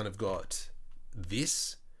now we've kind of got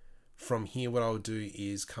this. From here, what I'll do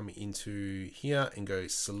is come into here and go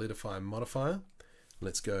solidify modifier.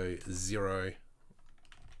 Let's go 0.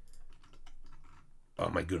 Oh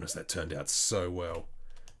my goodness, that turned out so well.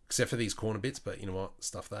 Except for these corner bits, but you know what,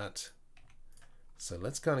 stuff that. So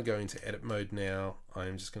let's kind of go into edit mode now.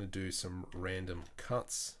 I'm just going to do some random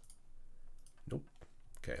cuts. Nope.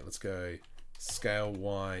 Okay, let's go scale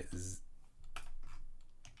Y.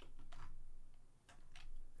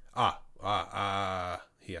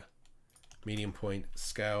 Here. Medium point,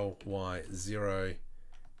 scale Y 0.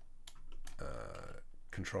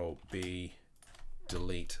 Control B,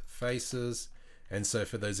 delete faces. And so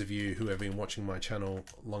for those of you who have been watching my channel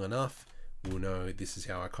long enough, will know this is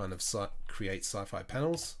how I kind of create sci-fi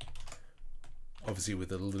panels. Obviously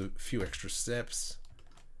with a few extra steps.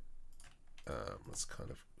 Let's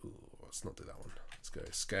kind of, let's not do that one. Let's go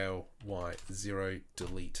scale Y 0,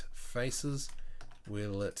 delete faces.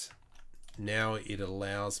 Now it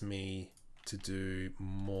allows me to do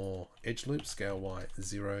more edge loops, scale Y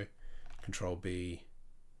 0, Control B,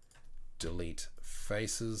 delete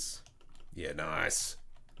faces. Yeah, nice.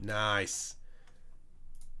 Nice.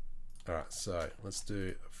 All right, so let's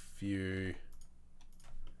do a few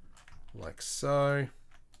like so.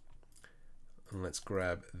 And let's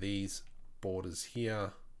grab these borders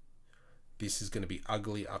here. This is going to be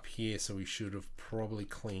ugly up here, so we should have probably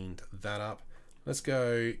cleaned that up. Let's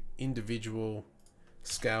go individual,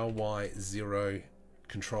 scale Y 0,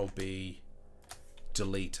 Control B,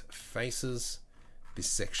 delete faces. This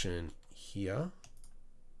section here.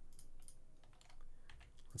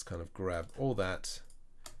 Let's kind of grab all that,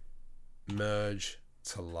 merge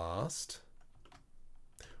to last.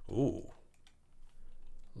 Ooh.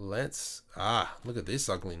 Let's, look at this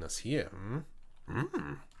ugliness here.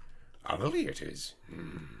 Ugly it is.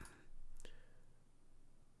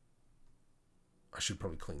 I should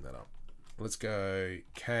probably clean that up. Let's go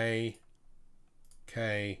K,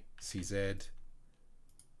 CZ, and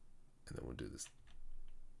then we'll do this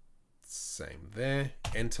same there,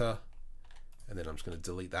 enter, and then I'm just going to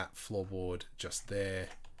delete that floorboard just there.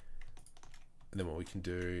 And then what we can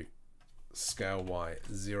do, scale Y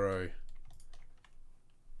 0.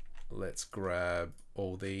 Let's grab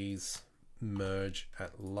all these, merge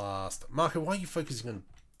at last. Marco, why are you focusing on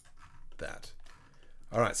that?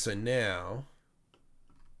 All right, so now,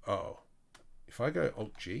 if I go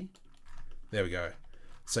Alt G, there we go.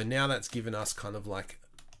 So now that's given us kind of like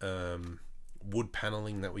wood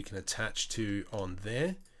paneling that we can attach to on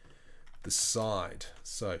there. The side.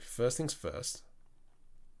 So first things first,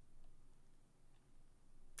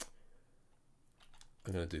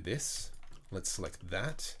 I'm going to do this. Let's select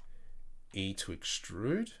that. E to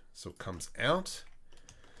extrude, so it comes out.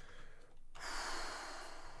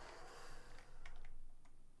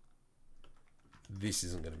 This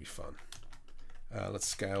isn't going to be fun. Let's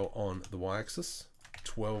scale on the y-axis.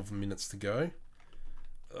 12 minutes to go.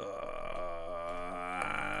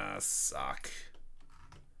 Suck.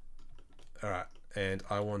 All right, and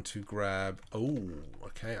I want to grab, oh,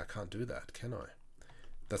 okay, I can't do that, can I?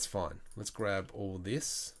 That's fine. Let's grab all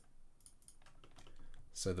this.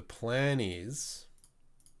 So the plan is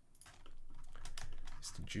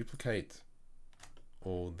to duplicate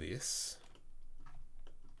all this.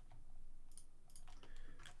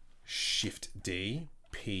 Shift D,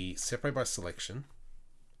 P, separate by selection.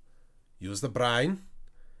 Use the brain.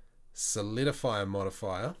 Solidify a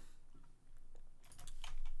modifier.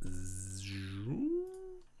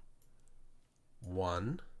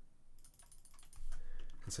 One.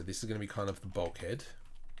 And so this is going to be kind of the bulkhead.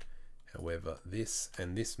 However, this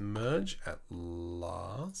and this merge at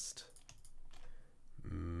last.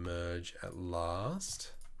 Merge at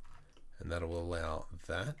last. And that will allow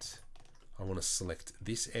that. I want to select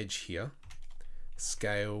this edge here.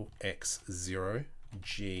 Scale X0,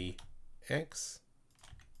 G, X.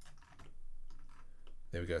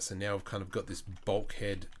 There we go. So now I've kind of got this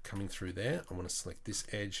bulkhead coming through there. I want to select this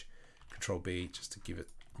edge, Control B, just to give it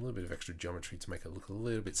a little bit of extra geometry to make it look a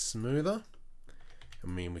little bit smoother. I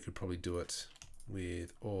mean, we could probably do it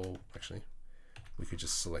with all, actually, we could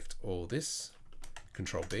just select all this,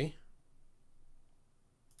 Control B.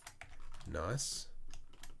 Nice.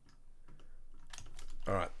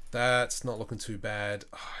 All right, that's not looking too bad.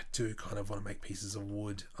 Oh, I do kind of want to make pieces of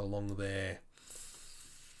wood along there.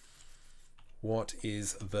 What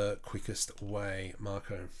is the quickest way,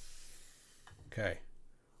 Marco? Okay.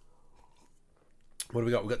 What do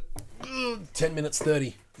we got? We've got 10 minutes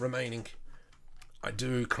 30 remaining. I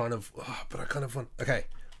do kind of, but I kind of want, okay.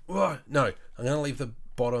 No, I'm going to leave the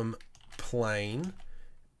bottom plain,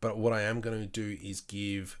 but what I am going to do is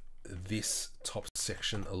give this top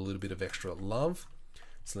section a little bit of extra love.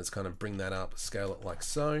 So let's kind of bring that up, scale it like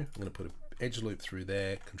so. I'm going to put an edge loop through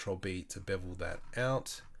there, Control B to bevel that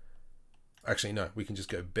out. Actually, no, we can just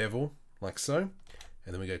go bevel like so,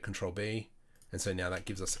 and then we go Control B. And so now that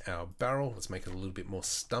gives us our barrel. Let's make it a little bit more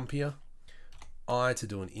stumpier. I to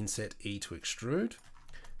do an inset, E to extrude.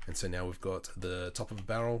 And so now we've got the top of a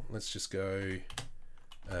barrel. Let's just go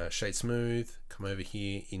shade smooth, come over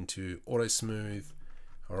here into auto smooth.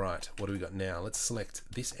 All right, what do we got now? Let's select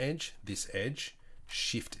this edge,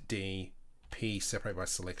 Shift D, P, separate by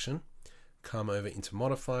selection. Come over into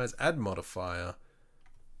modifiers, add modifier,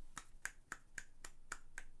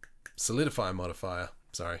 solidify a modifier.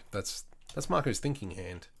 Sorry, that's Marco's thinking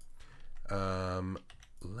hand. I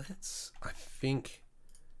think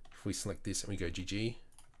if we select this and we go GG,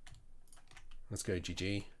 let's go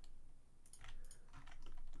GG.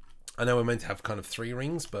 I know we're meant to have kind of 3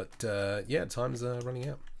 rings, but yeah, time's running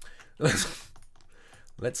out.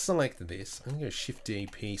 Let's select this. I'm gonna go Shift D,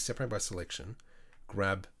 P, separate by selection,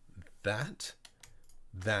 grab that,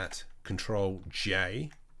 Control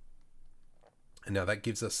J, and now that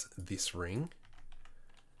gives us this ring.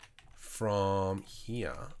 From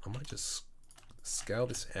here, I might just scale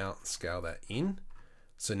this out and scale that in.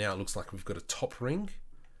 So now it looks like we've got a top ring.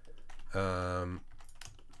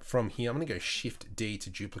 From here, I'm going to go Shift D to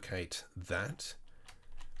duplicate that.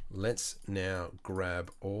 Let's now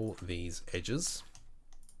grab all these edges.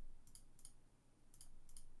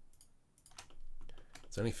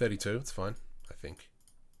 It's only 32, it's fine, I think.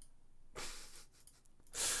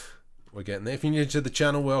 We're getting there. If you're new to the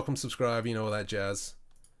channel, welcome, subscribe, you know all that jazz.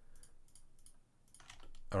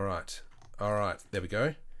 All right, there we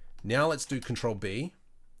go. Now let's do Control B.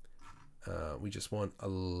 We just want a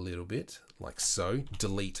little bit like so,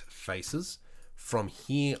 delete faces. From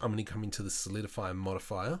here, I'm going to come into the solidify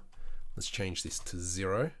modifier. Let's change this to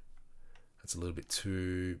 0. That's a little bit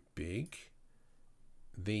too big.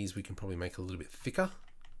 These we can probably make a little bit thicker.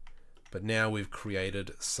 But now we've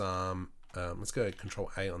created some, let's go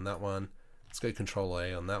Control A on that one. Let's go Control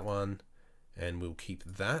A on that one. And we'll keep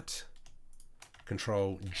that.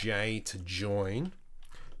 Control J to join.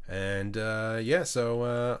 And yeah,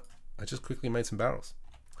 so I just quickly made some barrels.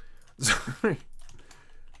 So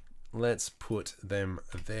let's put them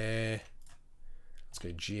there. Let's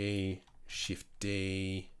go G, Shift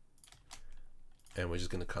D, and we're just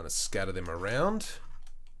going to kind of scatter them around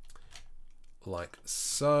like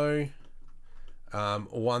so.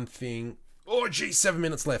 One thing Oh, geez, 7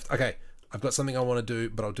 minutes left. Okay, I've got something I want to do,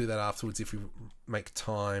 but I'll do that afterwards if we make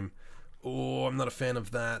time. Oh, I'm not a fan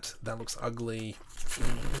of that. That looks ugly.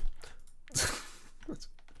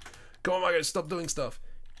 Come on, Marco, stop doing stuff.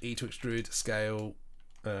 E to extrude, scale,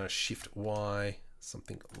 Shift Y,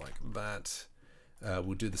 something like that.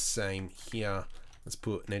 We'll do the same here. Let's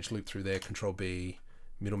put an edge loop through there, Control B,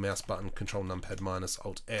 middle mouse button, Control numpad minus,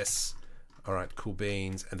 Alt S. All right, cool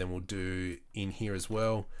beans. And then we'll do in here as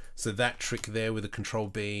well. So that trick there with a Control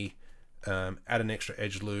B, add an extra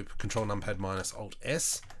edge loop, Control numpad minus, Alt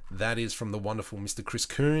S. That is from the wonderful Mr. Chris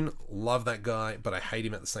Kuhn. Love that guy, but I hate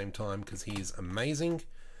him at the same time because he is amazing.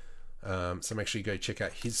 So make sure you go check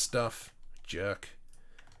out his stuff. Jerk.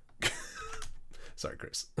 Sorry,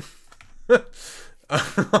 Chris.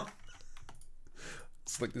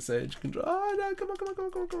 Select this edge. Control. Oh no! Come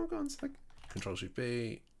on! Select. Control Shift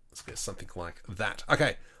B. Let's get something like that.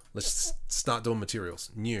 Okay, let's start doing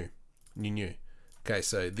materials. New. Okay,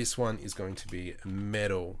 so this one is going to be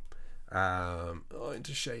metal.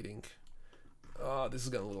 Into shading. Oh, this is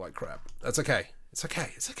going to look like crap. That's okay. It's okay.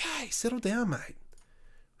 Settle down, mate.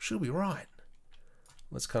 She'll be right.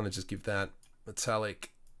 Let's kind of just give that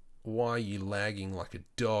metallic. Why are you lagging like a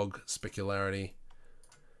dog? Specularity.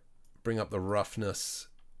 Bring up the roughness.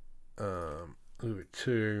 A little bit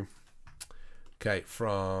too. Okay,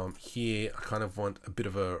 from here, I kind of want a bit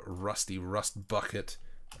of a rusty rust bucket.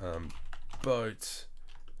 Boat.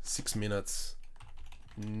 6 minutes.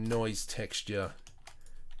 Noise texture.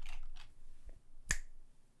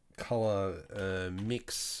 Color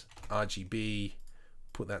mix. RGB.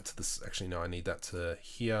 Put that to this. Actually, no, I need that to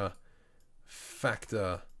here.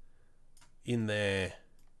 Factor in there.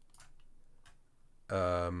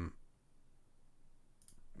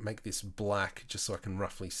 Make this black just so I can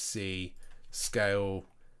roughly see. Scale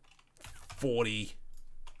 40,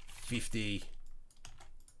 50.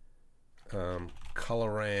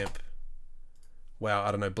 Color ramp. Wow,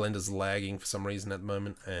 I don't know, Blender's lagging for some reason at the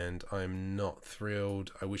moment and I'm not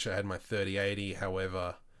thrilled. I wish I had my 3080,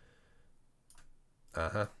 however.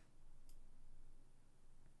 Alright,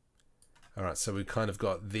 so we've kind of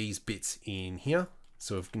got these bits in here.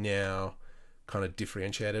 So we've now kind of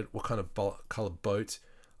differentiated what kind of color boat.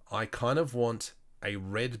 I kind of want a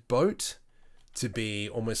red boat to be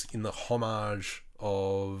almost in the homage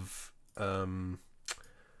of the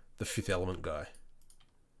Fifth Element guy.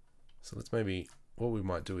 So let's maybe, what we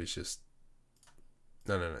might do is just,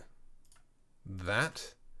 no.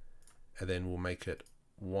 That, and then we'll make it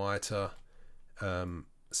whiter.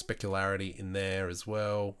 Specularity in there as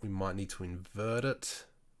well. We might need to invert it.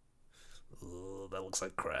 Oh, that looks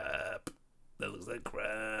like crap.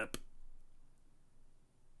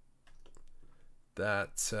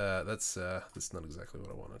 That's not exactly what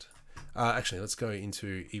I wanted. Actually, let's go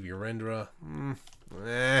into EEVEE Renderer.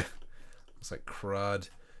 Looks like crud.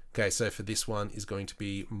 Okay, so for this one is going to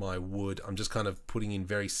be my wood. I'm just kind of putting in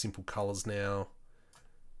very simple colors now.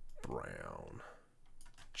 Brown.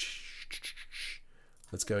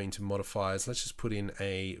 Let's go into modifiers. Let's just put in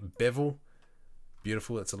a bevel.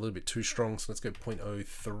 Beautiful. That's a little bit too strong. So let's go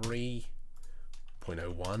 0.03,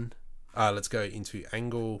 0.01. Let's go into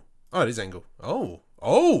angle. Oh, it is angle.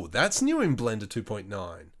 Oh, that's new in Blender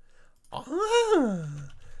 2.9.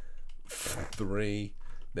 3.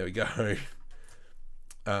 There we go.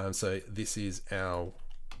 So this is our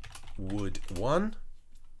wood 1.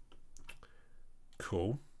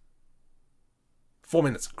 Cool. 4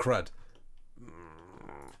 minutes. Crud.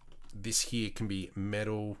 This here can be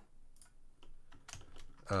metal.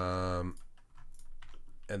 And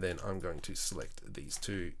then I'm going to select these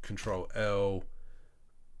two. Control L.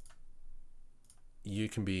 You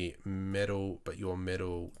can be metal, but you're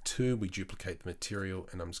metal 2. We duplicate the material,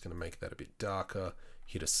 and I'm just going to make that a bit darker.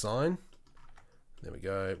 Hit assign. There we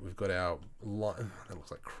go. We've got our line. That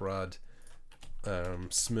looks like crud.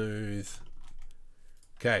 Smooth.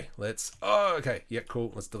 Okay, let's. Oh, okay. Yeah,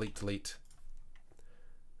 cool. Let's delete.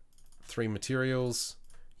 3 materials.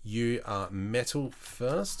 You are metal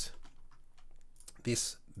first.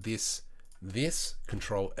 This.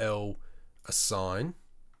 Control L. Assign.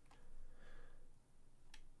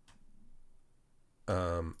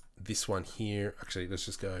 This one here. Actually, let's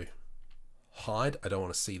just go hide. I don't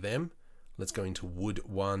want to see them. Let's go into wood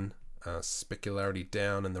 1. Specularity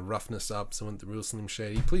down and the roughness up. So I want the real slim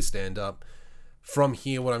shady. Please stand up. From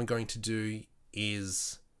here, what I'm going to do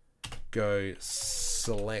is go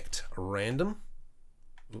select random.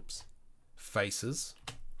 Oops. Faces.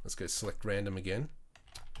 Let's go select random again.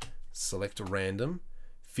 Select random.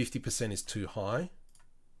 50% is too high.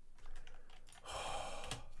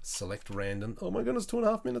 Select random. Oh my goodness,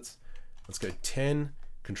 2.5 minutes. Let's go 10.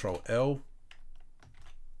 Control L.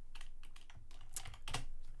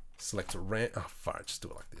 Select a rand. Oh, fine, just do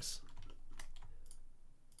it like this.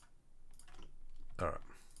 All right.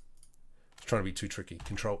 It's trying to be too tricky.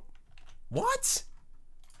 Control. What?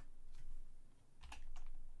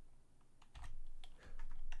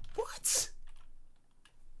 What?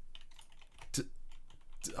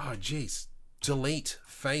 Oh, jeez. Delete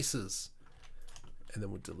faces. And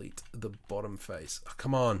then we'll delete the bottom face. Oh,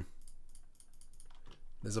 come on.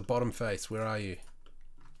 There's a bottom face. Where are you?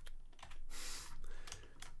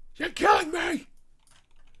 You're killing me!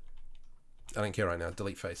 I don't care right now.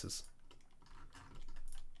 Delete faces.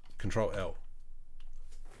 Control L.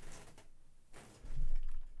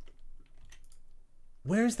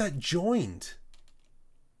 Where is that joined?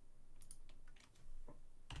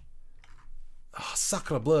 Oh,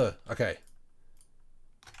 sucker blur. Okay.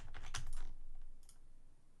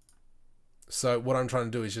 So what I'm trying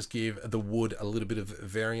to do is just give the wood a little bit of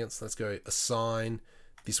variance. Let's go assign.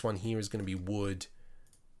 This one here is going to be wood.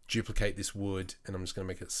 Duplicate this wood, and I'm just going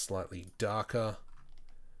to make it slightly darker.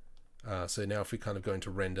 So now if we kind of go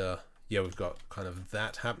into render, yeah, we've got kind of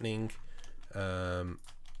that happening.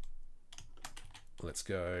 Let's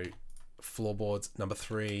go floorboards, number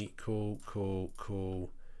 3. Cool, cool,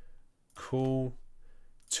 cool, cool.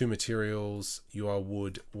 2 materials, you are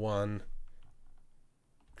wood 1.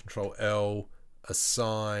 Control L,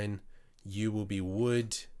 assign, you will be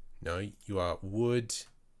wood. No, you are wood.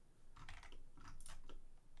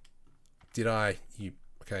 Did I? You,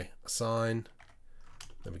 okay, assign.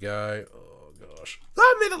 There we go. Oh gosh.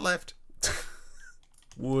 A minute left.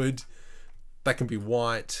 Wood. That can be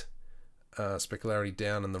white. Specularity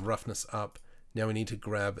down and the roughness up. Now we need to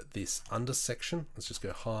grab this under section. Let's just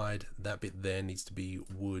go hide. That bit there needs to be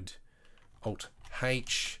wood. Alt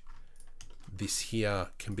H. This here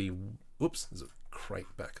can be, whoops, there's a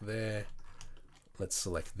crate back there. Let's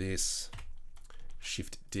select this.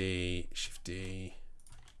 Shift D, Shift D.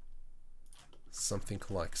 Something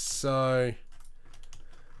like so.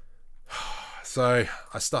 So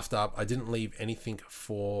I stuffed up. I didn't leave anything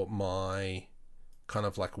for my kind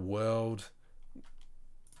of like world.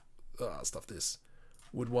 Stuff this.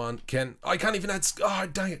 Wood 1. I can't even add, oh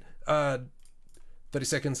dang it. 30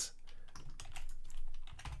 seconds.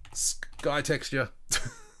 Sky texture.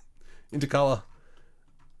 Into color.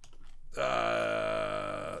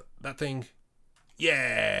 That thing.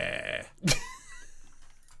 Yeah.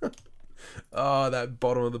 Oh, that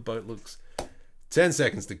bottom of the boat looks. 10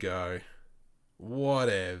 seconds to go.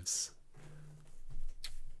 Whatevs.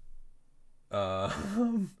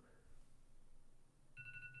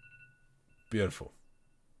 Beautiful.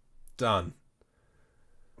 Done.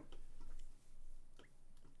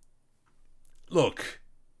 Look,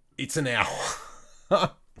 it's an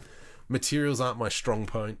hour. Materials aren't my strong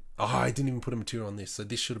point. Oh, I didn't even put a material on this, so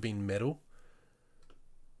this should have been metal.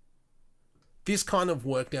 This kind of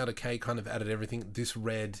worked out okay, kind of added everything. This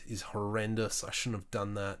red is horrendous. I shouldn't have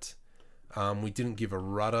done that. We didn't give a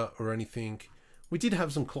rudder or anything. We did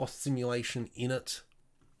have some cloth simulation in it.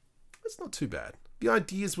 It's not too bad. The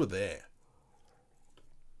ideas were there.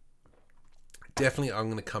 Definitely I'm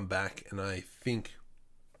going to come back and I think...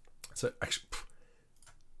 So, actually...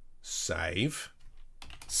 Save.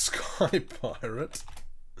 Sky Pirate.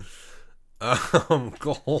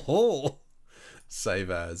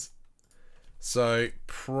 Save as. So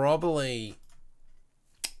probably,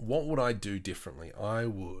 what would I do differently? I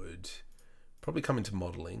would probably come into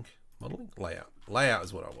modeling. Modeling? Layout. Layout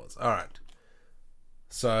is what I was. All right.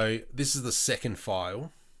 So this is the second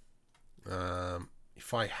file.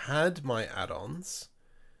 If I had my add-ons,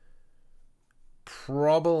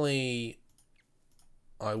 probably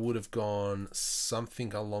I would have gone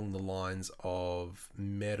something along the lines of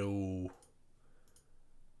metal.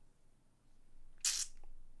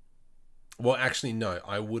 Well, actually, no.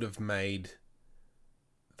 I would have made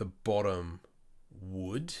the bottom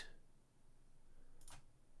wood.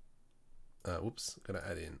 Whoops, gotta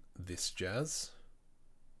add in this jazz.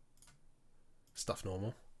 Stuff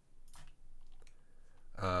normal.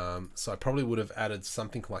 So I probably would have added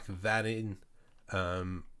something like that in.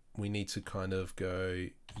 We need to kind of go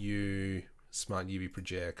Smart UV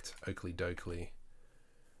Project, Oakley Dokley.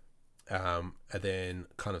 And then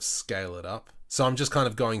kind of scale it up. So I'm just kind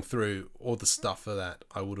of going through all the stuff for that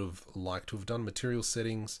I would have liked to have done. Material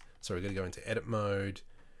settings. So we're going to go into edit mode.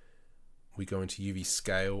 We go into UV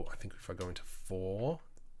scale. I think if I go into 4,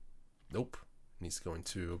 nope. It needs to go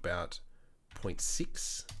into about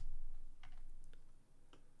 0.6.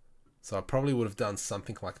 So I probably would have done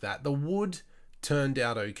something like that. The wood turned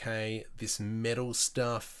out okay. This metal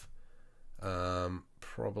stuff,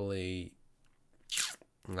 probably,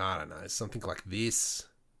 I don't know, something like this.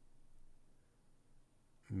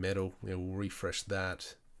 Metal, yeah, we'll refresh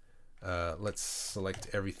that. Let's select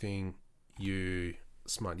everything.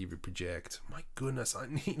 Smart UV project. My goodness, I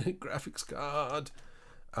need a graphics card.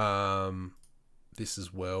 This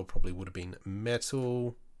as well probably would have been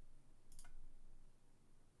metal.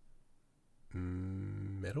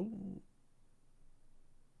 Metal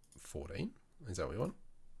 14. Is that what we want?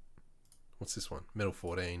 What's this one? Metal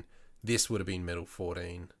 14. This would have been metal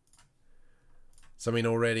 14. So I mean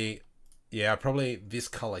already, yeah, probably this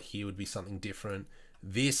color here would be something different.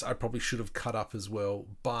 This I probably should have cut up as well,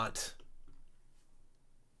 but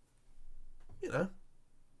you know.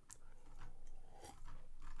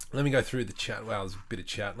 Let me go through the chat. Wow, there's a bit of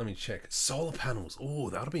chat. Let me check. Solar panels. Oh,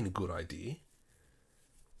 that would have been a good idea.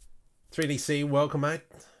 3DC, welcome, mate.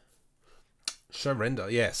 Show render.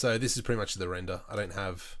 Yeah, so this is pretty much the render. I don't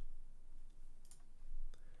have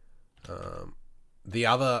the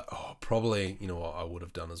other. Oh, probably, you know what I would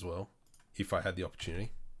have done as well if I had the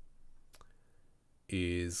opportunity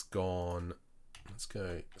is gone. Let's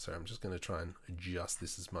go. Sorry, I'm just going to try and adjust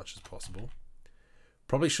this as much as possible.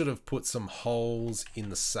 Probably should have put some holes in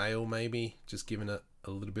the sail, maybe just giving it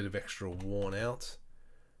a little bit of extra worn out.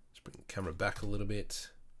 Just bring the camera back a little bit.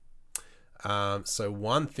 So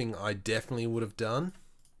one thing I definitely would have done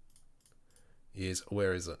is,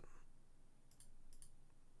 where is it?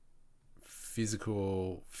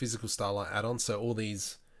 Physical Starlight add-on. So all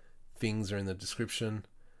these things are in the description.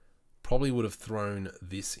 Probably would have thrown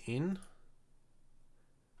this in.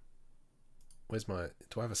 Where's my,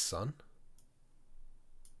 do I have a sun?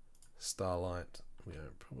 Starlight, we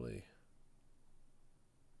don't probably.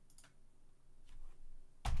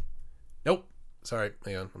 Nope. Sorry,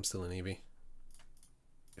 hang on, I'm still in EEVEE.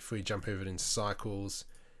 If we jump over it in cycles,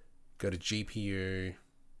 go to GPU.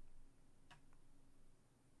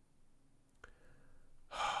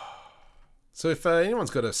 So if anyone's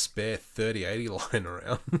got a spare 3080 line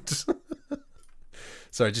around.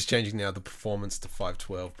 So just changing now the performance to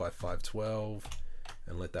 512 by 512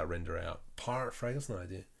 and let that render out. Pirate Frag, that's an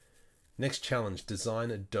idea. Next challenge,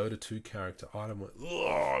 design a Dota 2 character item.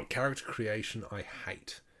 Ugh, character creation I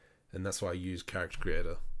hate. And that's why I use character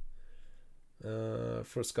creator.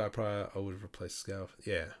 For a Sky Prior, I would replace scale.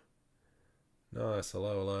 Yeah. Nice,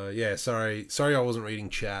 hello. Yeah, sorry I wasn't reading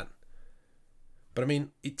chat. But I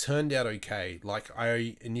mean, it turned out okay. Like,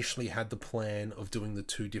 I initially had the plan of doing the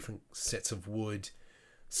 2 different sets of wood.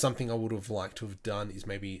 Something I would have liked to have done is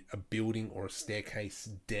maybe a building or a staircase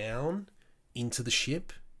down into the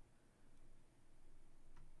ship.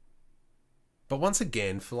 But once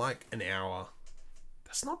again, for like an hour,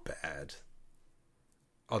 that's not bad.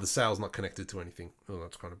 Oh, the sail's not connected to anything. Oh,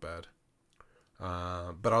 that's kind of bad.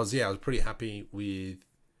 But I was pretty happy with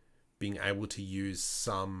being able to use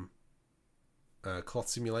some cloth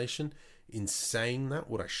simulation. In saying that,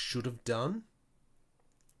 what I should have done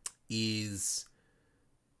is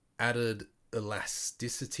added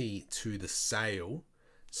elasticity to the sail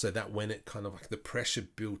so that when it kind of like the pressure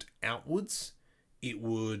built outwards, it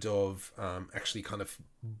would have actually kind of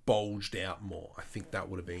bulged out more. I think that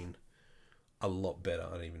would have been a lot better.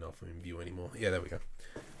 I don't even know if I'm in view anymore. Yeah, there we go.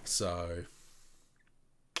 So,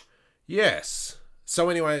 yes. So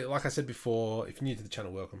anyway, like I said before, if you're new to the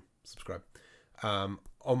channel, welcome. Subscribe. On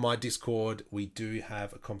my Discord, we do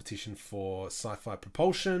have a competition for SciFi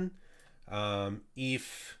propulsion.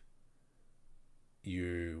 If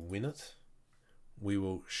you win it, we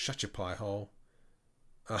will shut your pie hole.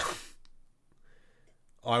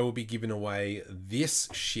 I will be giving away this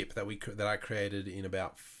ship that I created in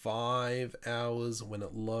about 5 hours when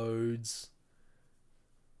it loads.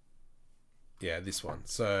 Yeah, this one.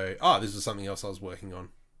 So, this was something else I was working on.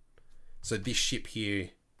 So this ship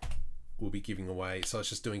here will be giving away. So I was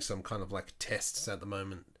just doing some kind of like tests at the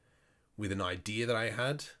moment with an idea that I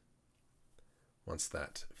had. Once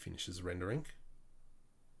that finishes rendering.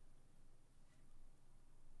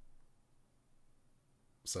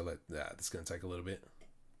 So this is going to take a little bit.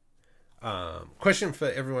 Question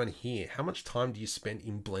for everyone here. How much time do you spend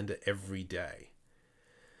in Blender every day?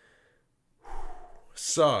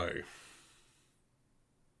 So,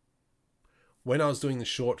 when I was doing the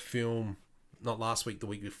short film, not last week, the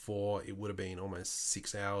week before, it would have been almost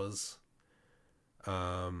 6 hours.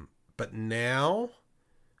 But now,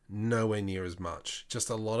 nowhere near as much.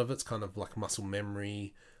 Just a lot of it's kind of like muscle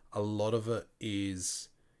memory. A lot of it is,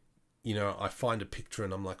 you know, I find a picture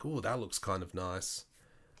and I'm like, oh, that looks kind of nice.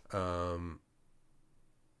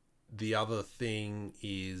 The other thing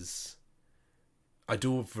is I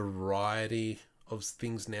do a variety of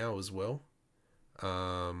things now as well.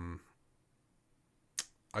 I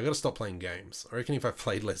got to stop playing games. I reckon if I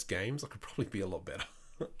played less games, I could probably be a lot better.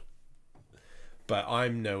 But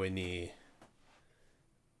I'm nowhere near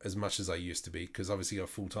as much as I used to be, because obviously got a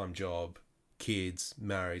full-time job, kids,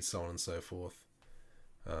 married, so on and so forth.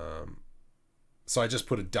 So I just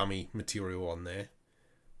put a dummy material on there.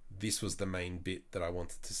 This was the main bit that I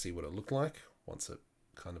wanted to see what it looked like once it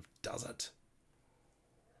kind of does it.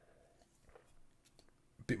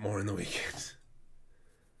 A bit more in the weekend.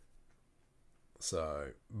 So,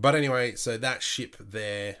 but anyway, so that ship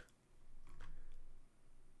there.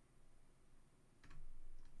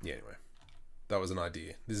 Yeah, anyway, that was an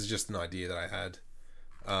idea. This is just an idea that I had.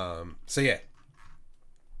 So yeah,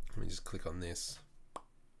 let me just click on this.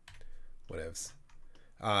 Whatevs.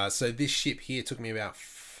 So this ship here took me about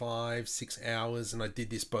 5-6 hours, and I did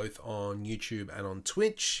this both on YouTube and on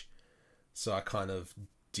Twitch. So I kind of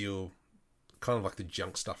deal, kind of like the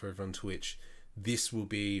junk stuff over on Twitch. This will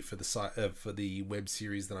be for the site for the web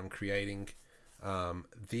series that I'm creating.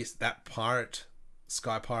 That pirate,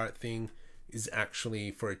 Sky Pirate thing is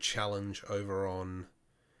actually for a challenge over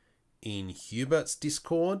in Hubert's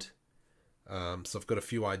Discord. So I've got a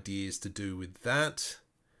few ideas to do with that.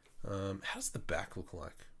 How does the back look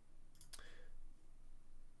like?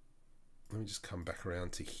 Let me just come back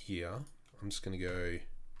around to here. I'm just going to go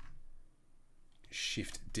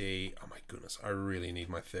Shift D. Oh my goodness, I really need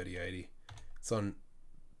my 3080. It's on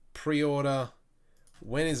pre-order.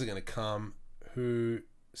 When is it going to come? Who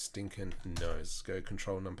stinking knows? Let's go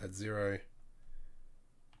Control Numpad 0.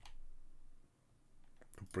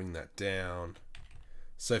 Bring that down.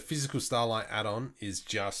 So physical Starlight add-on is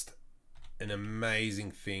just an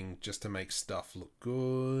amazing thing just to make stuff look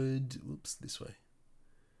good. Whoops, this way.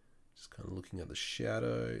 Just kind of looking at the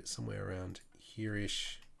shadow somewhere around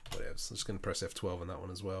here-ish. Whatever. So I'm just going to press F12 on that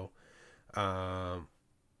one as well.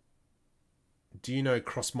 Do you know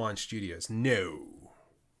CrossMind Studios? No.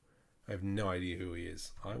 I have no idea who he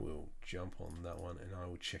is. I will jump on that one and I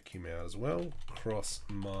will check him out as well.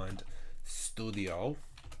 CrossMind Studio.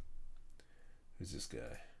 Who's this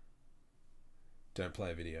guy? Don't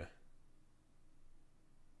play a video.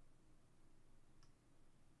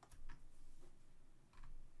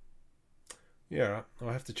 Yeah, right.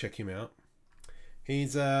 I'll have to check him out.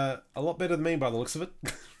 He's a lot better than me by the looks of it.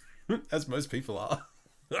 As most people are.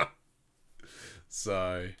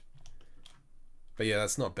 So, but yeah,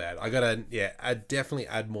 that's not bad. I gotta, yeah, definitely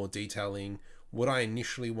add more detailing. What I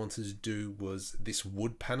initially wanted to do was this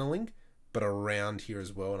wood paneling, but around here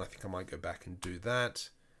as well. And I think I might go back and do that.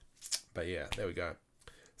 But yeah, there we go.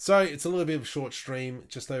 So it's a little bit of a short stream,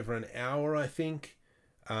 just over an hour, I think.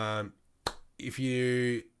 If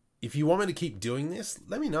you want me to keep doing this,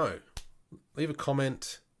 let me know. Leave a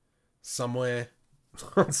comment somewhere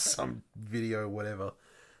on some video, whatever.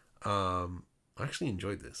 I actually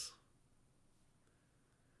enjoyed this.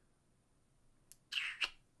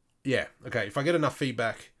 Yeah, okay. If I get enough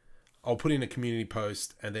feedback, I'll put in a community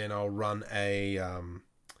post and then I'll run a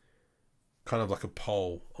kind of like a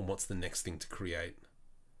poll on what's the next thing to create.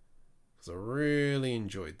 Because I really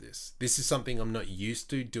enjoyed this. This is something I'm not used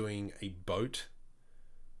to, doing a boat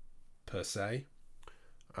per se.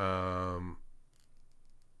 But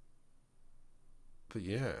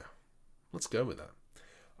yeah, let's go with that.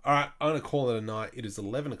 All right, I'm going to call it a night. It is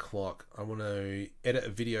 11 o'clock. I want to edit a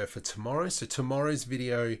video for tomorrow. So tomorrow's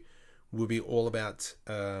video will be all about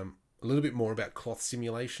a little bit more about cloth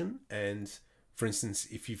simulation. And for instance,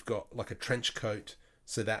 if you've got like a trench coat,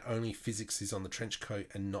 so that only physics is on the trench coat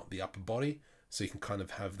and not the upper body. So you can kind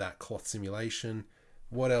of have that cloth simulation.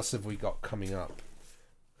 What else have we got coming up?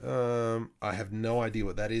 I have no idea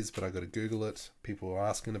what that is, but I got to Google it. People are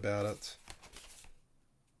asking about it.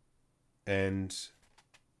 And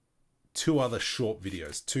 2 other short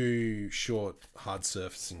videos, 2 short hard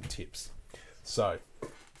surfacing tips. So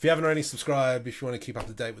if you haven't already, subscribe if you want to keep up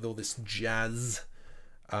to date with all this jazz.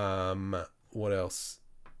 What else?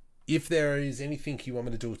 If there is anything you want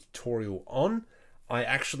me to do a tutorial on, I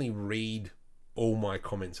actually read all my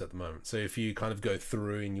comments at the moment. So if you kind of go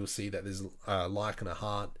through and you'll see that there's a like and a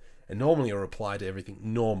heart, and normally I reply to everything.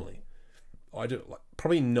 Normally I do, like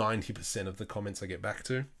probably 90% of the comments I get back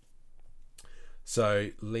to. So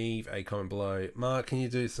leave a comment below. Mark, can you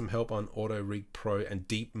do some help on AutoRigPro and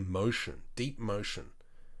deep motion? Deep motion.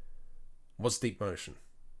 What's deep motion?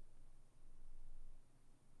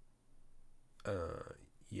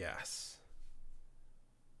 Yes.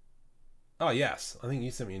 Oh, yes. I think you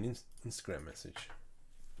sent me an Instagram message,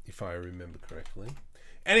 if I remember correctly.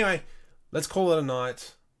 Anyway, let's call it a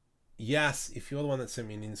night. Yes, if you're the one that sent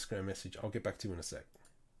me an Instagram message, I'll get back to you in a sec.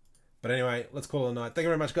 But anyway, let's call it a night. Thank you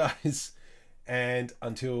very much, guys. And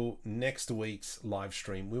until next week's live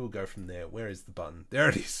stream, we will go from there. Where is the button? There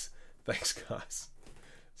it is. Thanks, guys.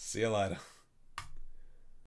 See you later.